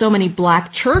conservatism of so many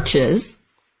black churches.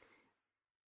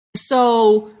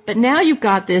 So, but now you've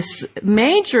got this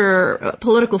major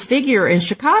political figure in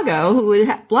Chicago who is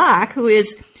black, who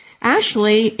is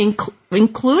actually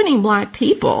including black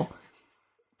people.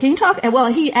 Can you talk? Well,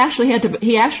 he actually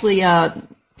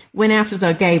went after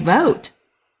the gay vote.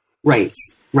 Right.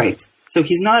 So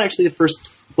he's not actually the first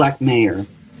black mayor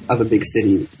of a big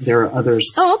city. There are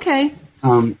others. Oh, okay.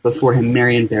 Before him,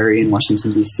 Marion Barry in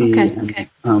Washington D.C. Okay.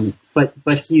 But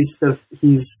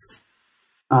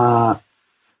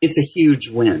it's a huge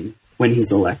win when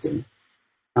he's elected.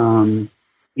 And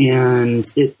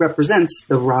it represents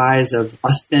the rise of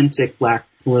authentic black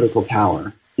political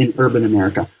power in urban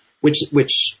America, which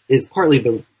is partly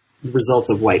the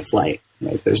result of white flight,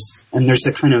 right? There's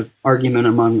a kind of argument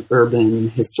among urban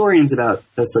historians about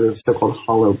the sort of so-called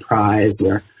hollow prize,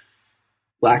 where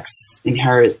blacks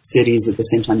inherit cities at the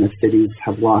same time that cities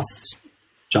have lost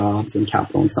jobs and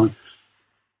capital and so on.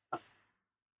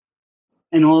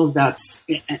 And all of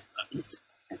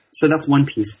so that's one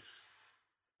piece.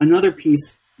 another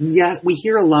piece, we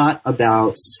hear a lot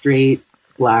about straight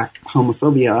Black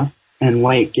homophobia and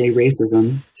white gay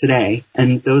racism today,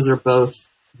 and those are both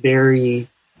very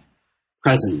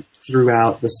present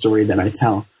throughout the story that I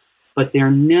tell, but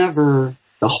they're never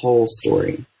the whole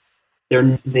story.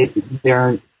 They're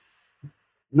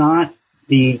not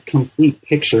the complete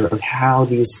picture of how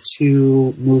these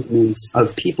two movements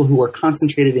of people who are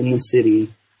concentrated in the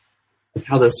city, of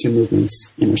how those two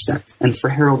movements intersect. And for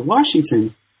Harold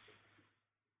Washington,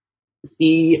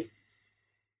 he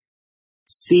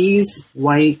sees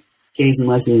white gays and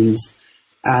lesbians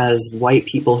as white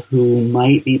people who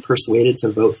might be persuaded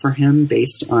to vote for him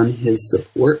based on his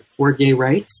support for gay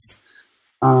rights.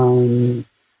 And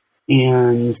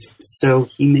so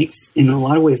he makes, in a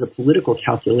lot of ways, a political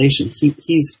calculation.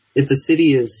 If the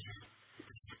city is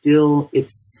still,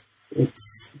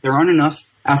 there aren't enough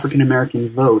African-American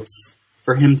votes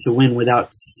for him to win without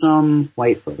some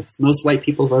white votes. Most white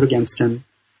people vote against him.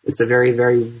 It's a very,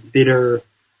 very bitter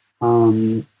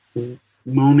moment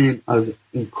of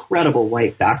incredible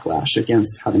white backlash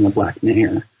against having a Black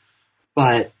mayor.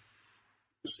 But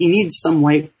he needs some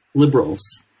white liberals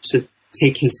to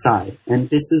take his side. And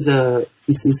he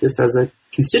sees this as a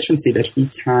constituency that he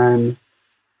can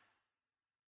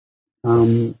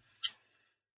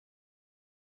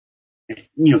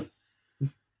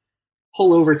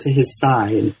pull over to his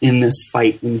side in this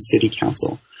fight in city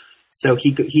council. So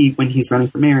he when he's running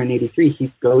for mayor in '83,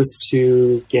 he goes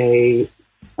to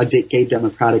a gay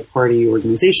Democratic Party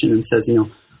organization and says,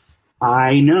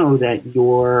 I know that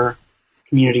your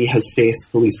community has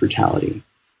faced police brutality.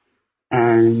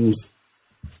 And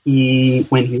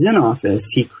when he's in office,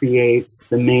 he creates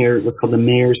what's called the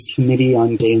Mayor's Committee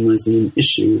on Gay and Lesbian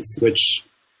Issues, which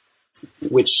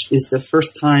is the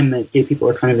first time that gay people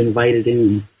are kind of invited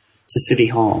in to City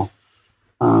Hall.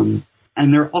 And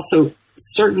there are also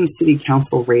certain city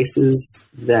council races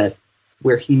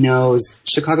where he knows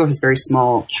Chicago has very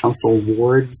small council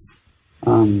wards.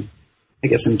 I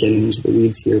guess I'm getting into the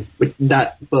weeds here, but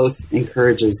that both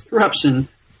encourages corruption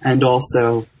and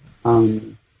also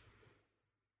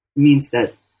means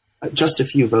that just a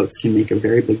few votes can make a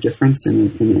very big difference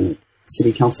in a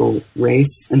city council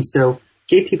race. And so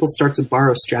gay people start to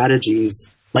borrow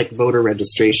strategies like voter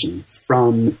registration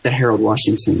from the Harold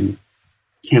Washington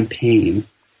campaign,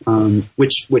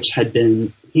 which had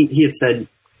been, he had said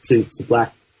to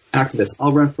Black activists,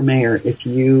 I'll run for mayor if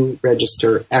you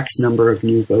register X number of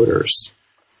new voters.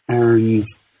 And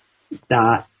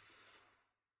that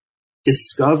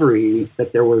discovery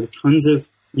that there were tons of,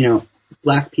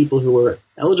 Black people who were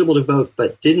eligible to vote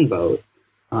but didn't vote,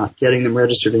 getting them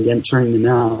registered and turning them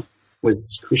out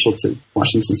was crucial to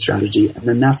Washington's strategy. And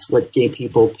then that's what gay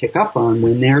people pick up on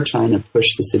when they're trying to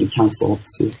push the city council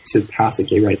to pass a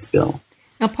gay rights bill.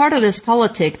 Now, part of this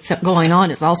politics going on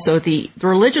is also the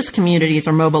religious communities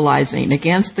are mobilizing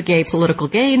against the gay political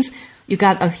gains. You've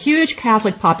got a huge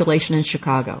Catholic population in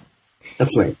Chicago.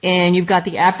 That's right. And you've got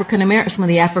some of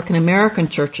the African-American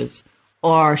churches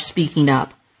are speaking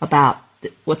up about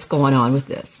what's going on with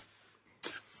this.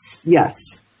 Yes.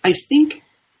 I think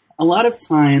a lot of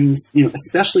times,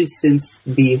 especially since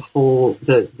the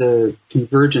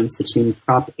convergence between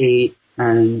Prop 8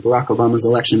 and Barack Obama's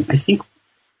election, I think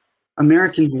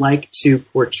Americans like to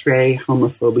portray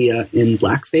homophobia in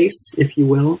blackface, if you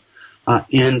will,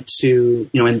 and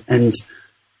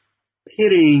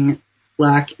pitting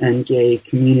Black and gay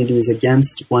communities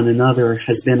against one another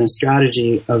has been a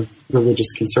strategy of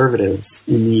religious conservatives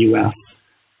in the U.S.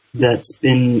 that's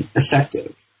been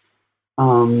effective.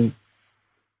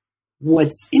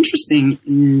 What's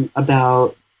interesting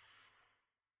about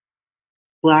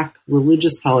Black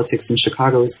religious politics in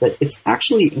Chicago is that it's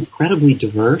actually incredibly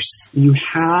diverse. You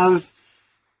have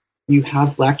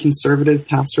Black conservative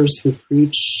pastors who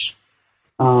preach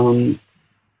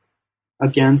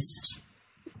against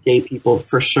gay people,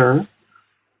 for sure.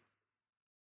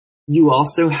 You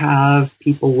also have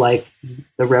people like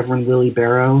the Reverend Willie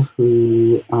Barrow,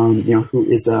 who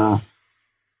is a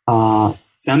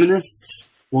feminist,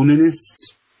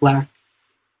 womanist Black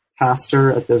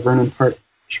pastor at the Vernon Park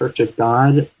Church of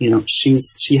God.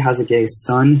 She has a gay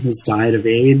son who's died of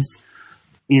AIDS,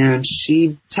 and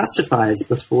she testifies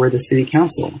before the city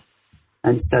council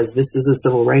and says this is a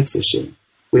civil rights issue,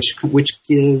 which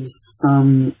gives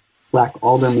some Black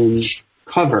aldermen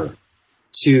cover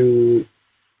to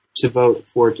vote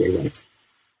for gay rights.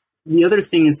 The other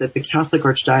thing is that the Catholic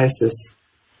Archdiocese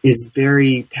is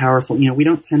very powerful. We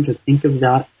don't tend to think of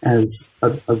that as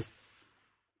of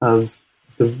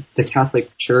the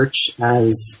Catholic Church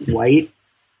as white,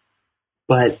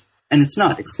 and it's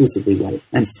not exclusively white,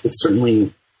 and it's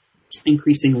certainly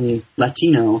increasingly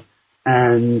Latino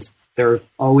and there have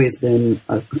always been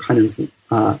a kind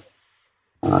of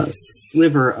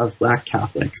sliver of Black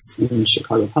Catholics in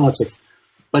Chicago politics.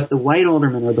 But the white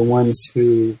aldermen are the ones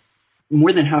who,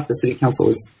 more than half the city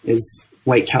council is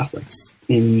white Catholics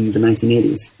in the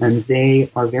 1980s. And they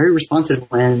are very responsive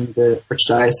when the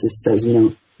archdiocese says,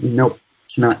 nope,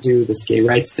 cannot do this gay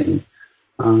rights thing.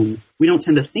 We don't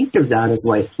tend to think of that as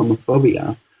white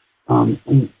homophobia.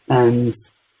 And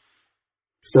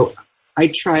so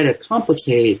I try to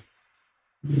complicate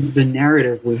the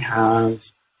narrative we have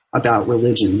about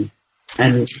religion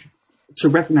and to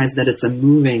recognize that it's a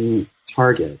moving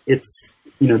target. It's,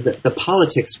 the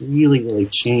politics really, really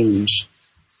change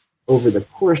over the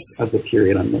course of the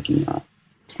period I'm looking at.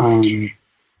 And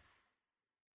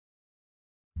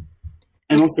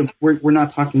also, we're not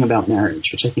talking about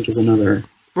marriage, which I think is another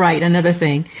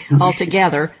thing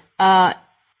altogether. All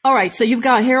right, so you've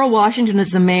got Harold Washington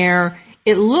as the mayor.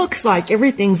 It looks like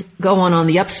everything's going on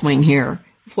the upswing here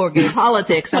for gay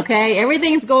politics, okay?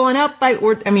 Everything's going up.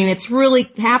 It's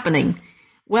really happening.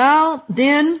 Well,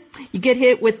 then you get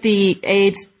hit with the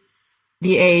AIDS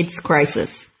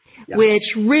crisis, yes,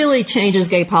 which really changes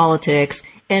gay politics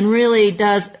and really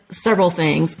does several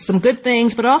things, some good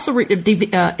things, but also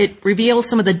it reveals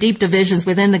some of the deep divisions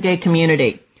within the gay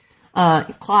community,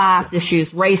 class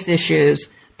issues, race issues,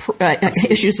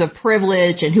 issues of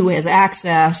privilege and who has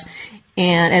access.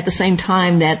 And at the same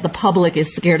time that the public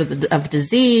is scared of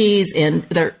disease, and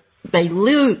they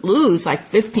lose like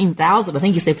 15,000. I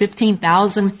think you say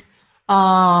 15,000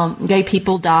 gay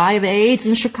people die of AIDS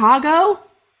in Chicago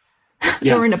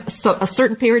during a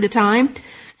certain period of time.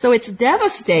 So it's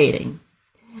devastating.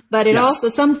 But it also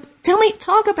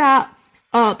talk about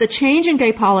the change in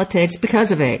gay politics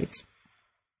because of AIDS.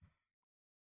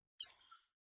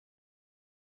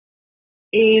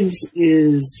 AIDS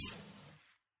is,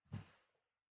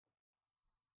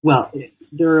 well,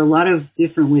 there are a lot of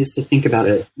different ways to think about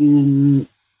it. We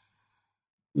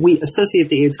associate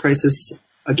the AIDS crisis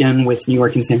again with New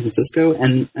York and San Francisco,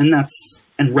 and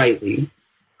rightly.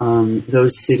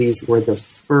 Those cities were the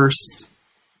first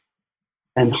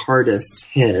and hardest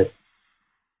hit.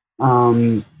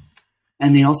 And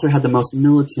they also had the most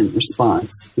militant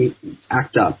response.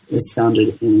 ACT UP is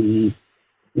founded in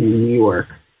New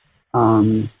York.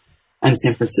 And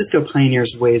San Francisco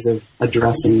pioneers ways of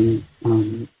addressing,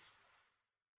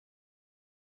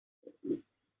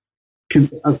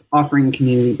 of offering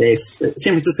community-based. San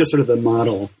Francisco is sort of the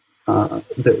model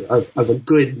of a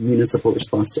good municipal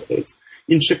response to AIDS.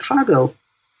 In Chicago,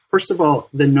 first of all,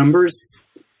 the numbers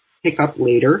pick up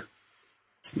later.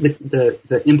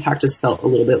 The impact is felt a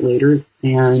little bit later,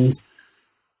 and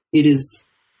it is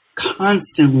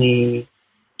constantly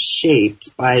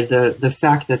shaped by the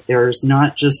fact that there's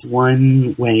not just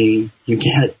one way you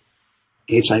get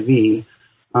HIV,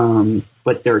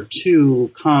 but there are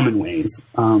two common ways,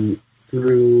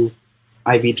 through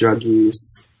IV drug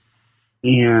use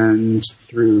and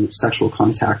through sexual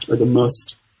contact are the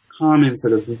most common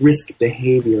sort of risk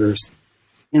behaviors.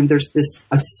 And there's this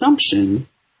assumption,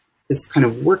 this kind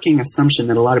of working assumption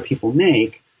that a lot of people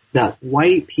make, that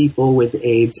white people with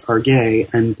AIDS are gay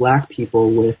and black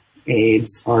people with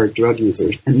AIDS are drug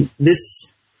users. And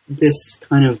this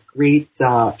kind of great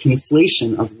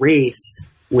conflation of race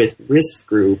with risk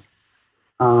group,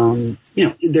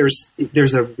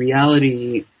 there's a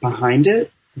reality behind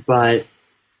it, but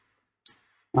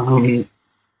I'm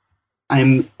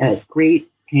at great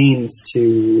pains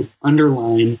to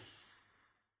underline,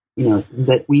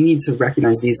 that we need to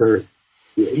recognize that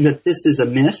this is a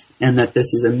myth, and that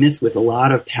this is a myth with a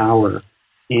lot of power.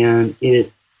 And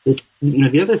the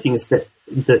other thing is that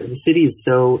the city is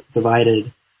so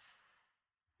divided.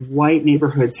 White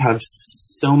neighborhoods have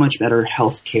so much better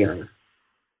health care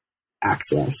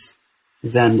access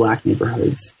than black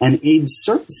neighborhoods. And AIDS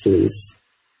services,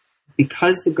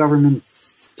 because the government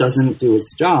doesn't do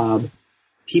its job,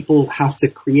 people have to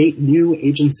create new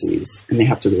agencies, and they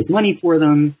have to raise money for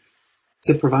them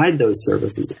to provide those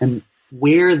services. And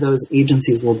where those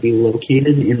agencies will be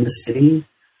located in the city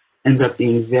ends up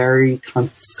being very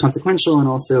consequential, and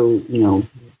also,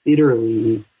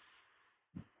 bitterly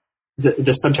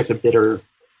the subject of bitter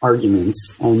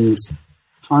arguments and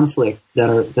conflict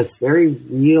that's very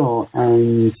real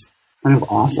and kind of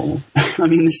awful. I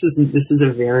mean, this is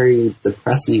a very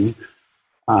depressing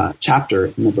chapter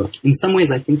in the book. In some ways,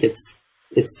 I think it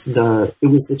was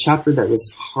the chapter that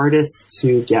was hardest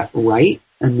to get right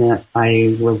and that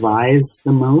I revised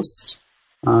the most.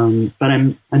 But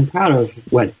I'm proud of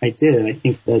what I did. I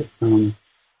think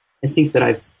that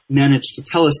I've managed to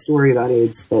tell a story about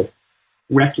AIDS that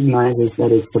recognizes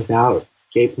that it's about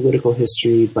gay political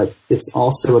history, but it's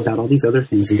also about all these other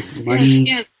things, money.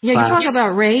 Yeah, you talk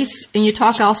about race, and you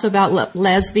talk also about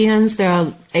lesbians.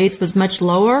 The AIDS was much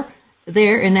lower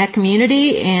there in that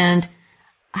community, and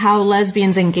how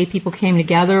lesbians and gay people came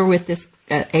together with this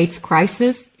AIDS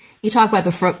crisis. You talk about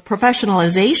the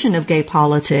professionalization of gay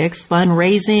politics,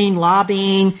 fundraising,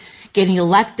 lobbying, getting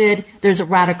elected. There's a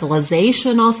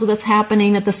radicalization also that's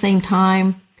happening at the same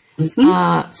time.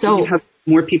 Mm-hmm. So you have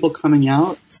more people coming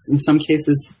out, in some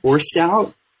cases forced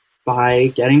out by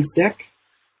getting sick.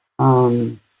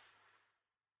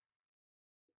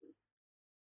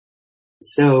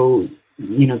 So,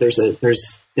 there's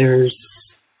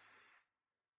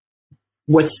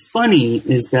what's funny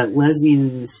is that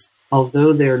lesbians,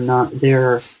 although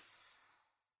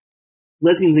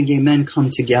lesbians and gay men come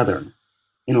together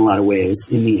in a lot of ways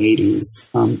in the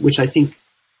 80s, which I think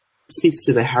speaks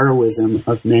to the heroism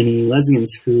of many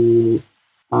lesbians who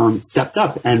stepped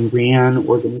up and ran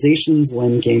organizations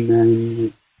when gay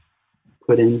men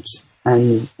couldn't,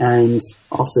 and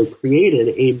also created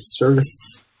AIDS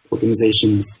service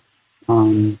organizations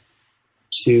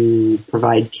to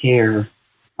provide care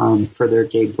for their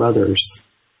gay brothers.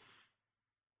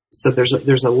 So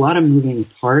there's a lot of moving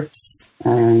parts,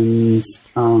 and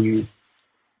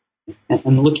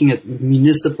looking at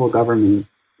municipal government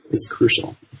is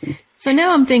crucial, I think. So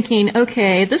now I'm thinking,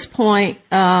 okay, at this point,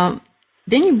 then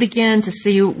you begin to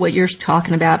see what you're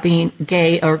talking about, being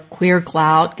gay or queer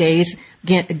clout. Gays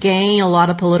gain a lot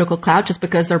of political clout just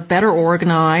because they're better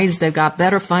organized, they've got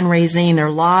better fundraising, they're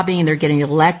lobbying, they're getting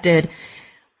elected.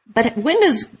 But when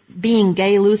does being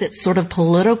gay lose its sort of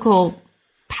political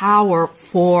power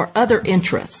for other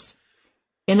interests?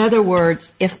 In other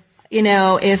words, if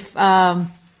I've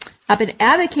been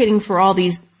advocating for all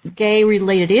these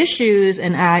gay-related issues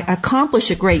and I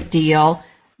accomplish a great deal,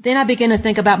 then I begin to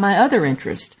think about my other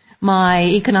interest, my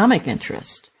economic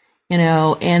interest,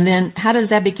 and then how does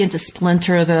that begin to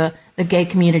splinter the gay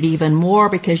community even more?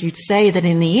 Because you'd say that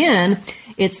in the end,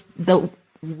 it's the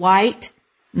white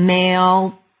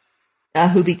male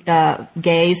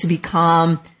gays who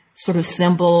become sort of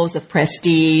symbols of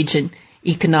prestige and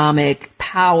economic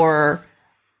power.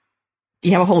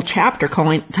 You have a whole chapter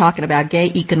talking about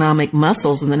gay economic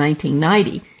muscles in the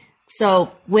 1990s.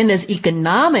 So when does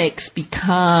economics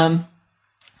become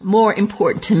more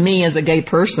important to me as a gay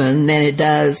person than it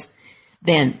does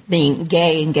than being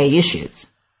gay and gay issues?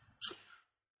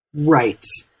 Right.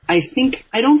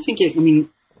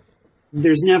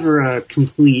 There's never a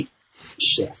complete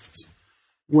shift.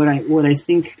 What I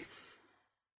think,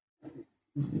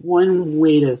 one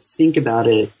way to think about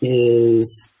it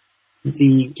is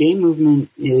the gay movement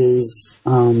is,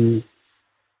 the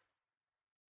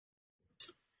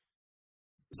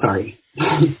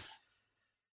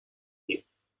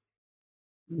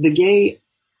gay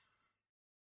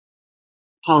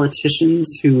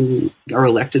politicians who are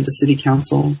elected to city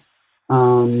council,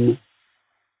 the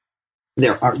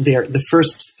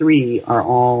first three are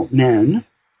all men.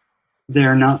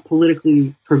 They're not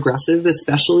politically progressive,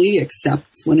 especially,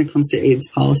 except when it comes to AIDS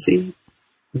policy.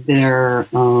 They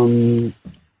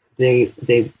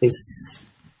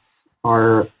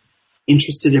are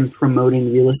interested in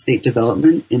promoting real estate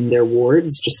development in their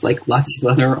wards, just like lots of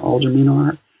other aldermen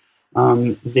are.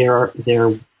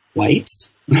 They're white,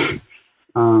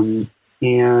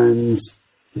 and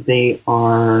they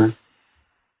are,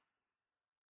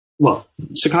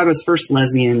 Chicago's first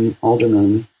lesbian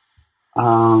alderman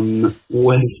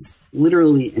was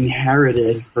literally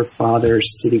inherited her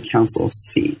father's city council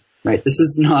seat. Right, this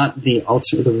is not the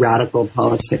radical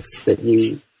politics that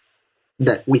we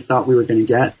thought we were going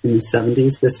to get in the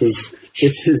 70s. This is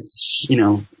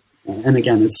and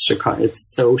again, it's Chicago.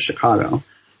 It's so Chicago.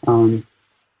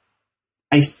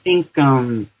 I think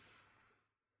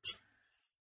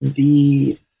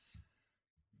the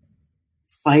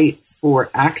fight for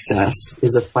access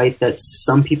is a fight that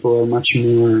some people are much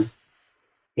more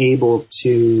able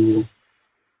to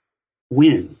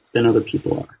win than other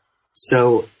people are.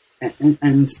 So,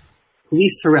 and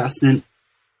police harassment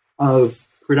of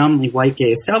predominantly white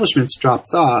gay establishments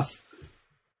drops off,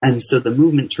 and so the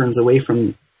movement turns away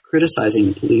from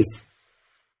criticizing the police.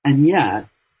 And yet,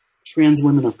 trans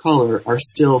women of color are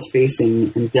still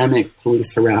facing endemic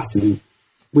police harassment,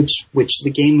 which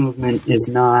the gay movement is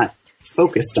not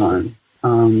focused on,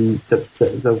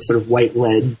 the sort of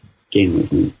white-led gay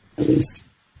movement, at least.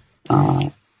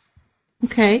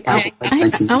 Okay. I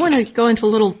want to go into a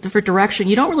little different direction.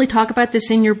 You don't really talk about this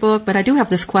in your book, but I do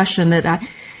have this question that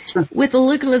Sure. With the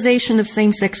legalization of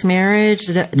same-sex marriage,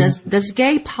 does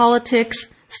gay politics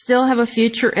still have a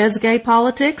future as gay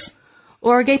politics?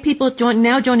 Or are gay people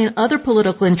now joining other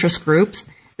political interest groups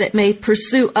that may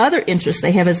pursue other interests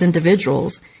they have as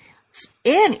individuals?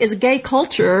 And is gay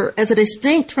culture, as a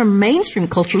distinct from mainstream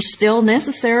culture, still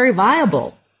necessary,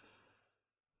 viable?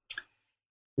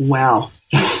 Wow.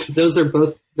 Those are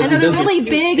both... I know they're really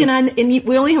big, and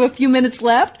we only have a few minutes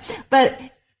left, but sure.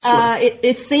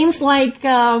 It seems like,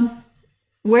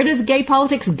 where does gay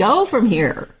politics go from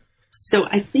here? So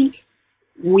I think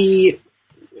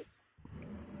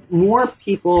more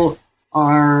people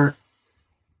are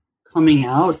coming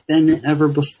out than ever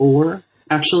before,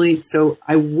 actually. So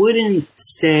I don't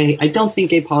think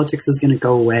gay politics is going to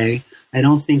go away. I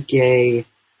don't think gay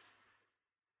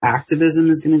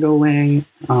activism is going to go away.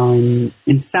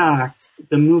 In fact,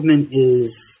 the movement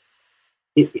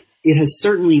it has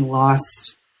certainly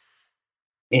lost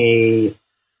the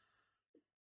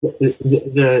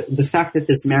fact that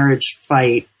this marriage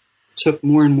fight took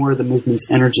more and more of the movement's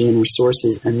energy and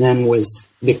resources and then was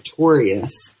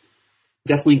victorious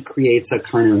definitely creates a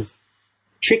kind of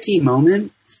tricky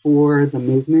moment for the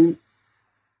movement,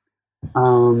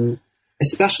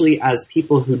 especially as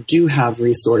people who do have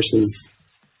resources,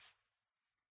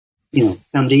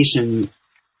 foundation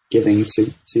giving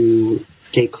to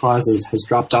gay causes has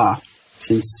dropped off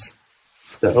since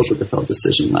the Obergefell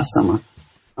decision last summer.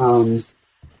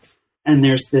 And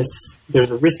there's a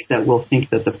risk that we'll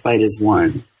think that the fight is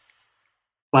won.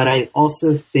 But I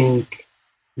also think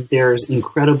there's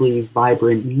incredibly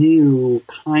vibrant new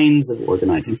kinds of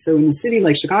organizing. So in a city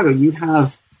like Chicago, think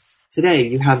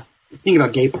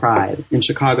about gay pride. In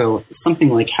Chicago, something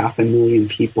like 500,000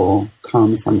 people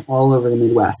come from all over the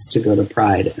Midwest to go to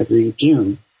Pride every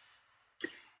June.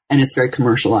 And it's very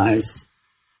commercialized.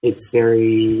 It's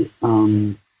very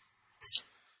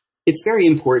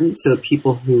important to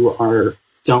people who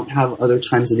don't have other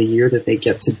times of the year that they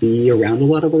get to be around a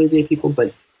lot of other gay people,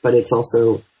 but it's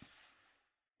also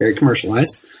very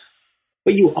commercialized.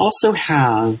 But you also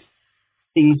have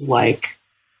things like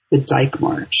the Dyke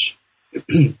March,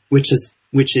 which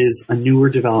is a newer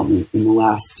development in the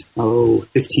last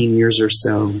 15 years or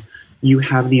so. You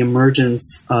have the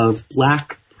emergence of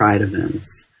Black pride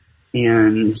events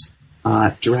and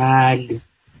drag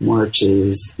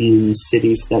marches in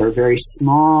cities that are very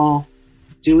small,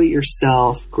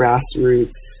 do-it-yourself,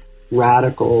 grassroots,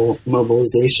 radical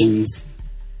mobilizations.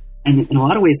 And in a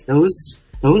lot of ways, those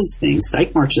things,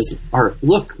 Dyke marches,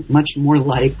 look much more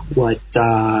like what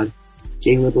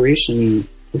gay liberation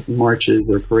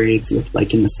marches or parades looked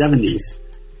like in the 70s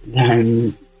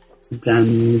than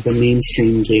the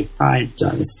mainstream gay pride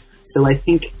does. So I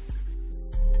think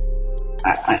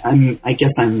I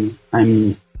guess I'm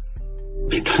kind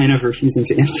of refusing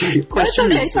to answer your question.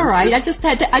 That's okay. It's all right. I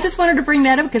just wanted to bring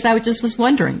that up because I was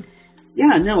wondering.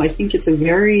 Yeah, no, I think it's a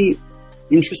very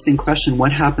interesting question.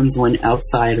 What happens when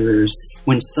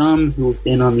some who've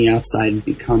been on the outside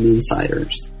become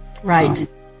insiders? Right.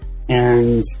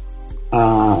 And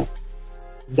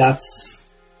that's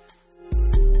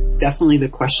definitely the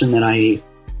question that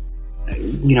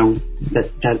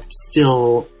that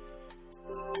still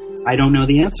I don't know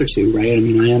the answer to, right? I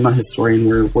mean, I am a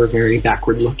historian. We're very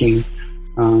backward looking.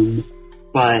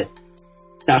 But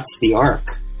that's the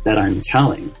arc that I'm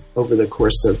telling over the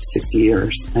course of 60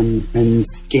 years. And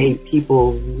gay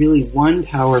people really won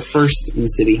power first in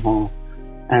City Hall,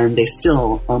 and they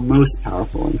still are most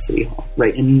powerful in City Hall,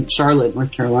 right? In Charlotte,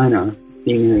 North Carolina,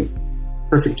 being a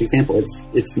perfect example,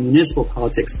 it's municipal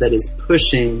politics that is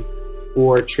pushing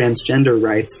for transgender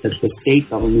rights that the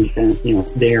state government,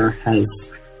 there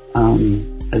has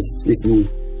recently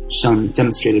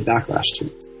demonstrated backlash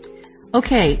to.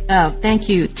 Okay, thank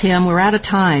you, Tim. We're out of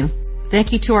time.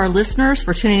 Thank you to our listeners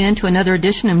for tuning in to another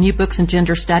edition of New Books in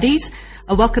Gender Studies.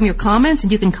 I welcome your comments,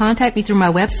 and you can contact me through my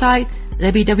website,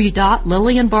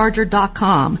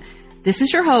 www.lillianbarger.com. This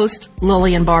is your host,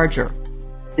 Lillian Barger.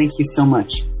 Thank you so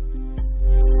much.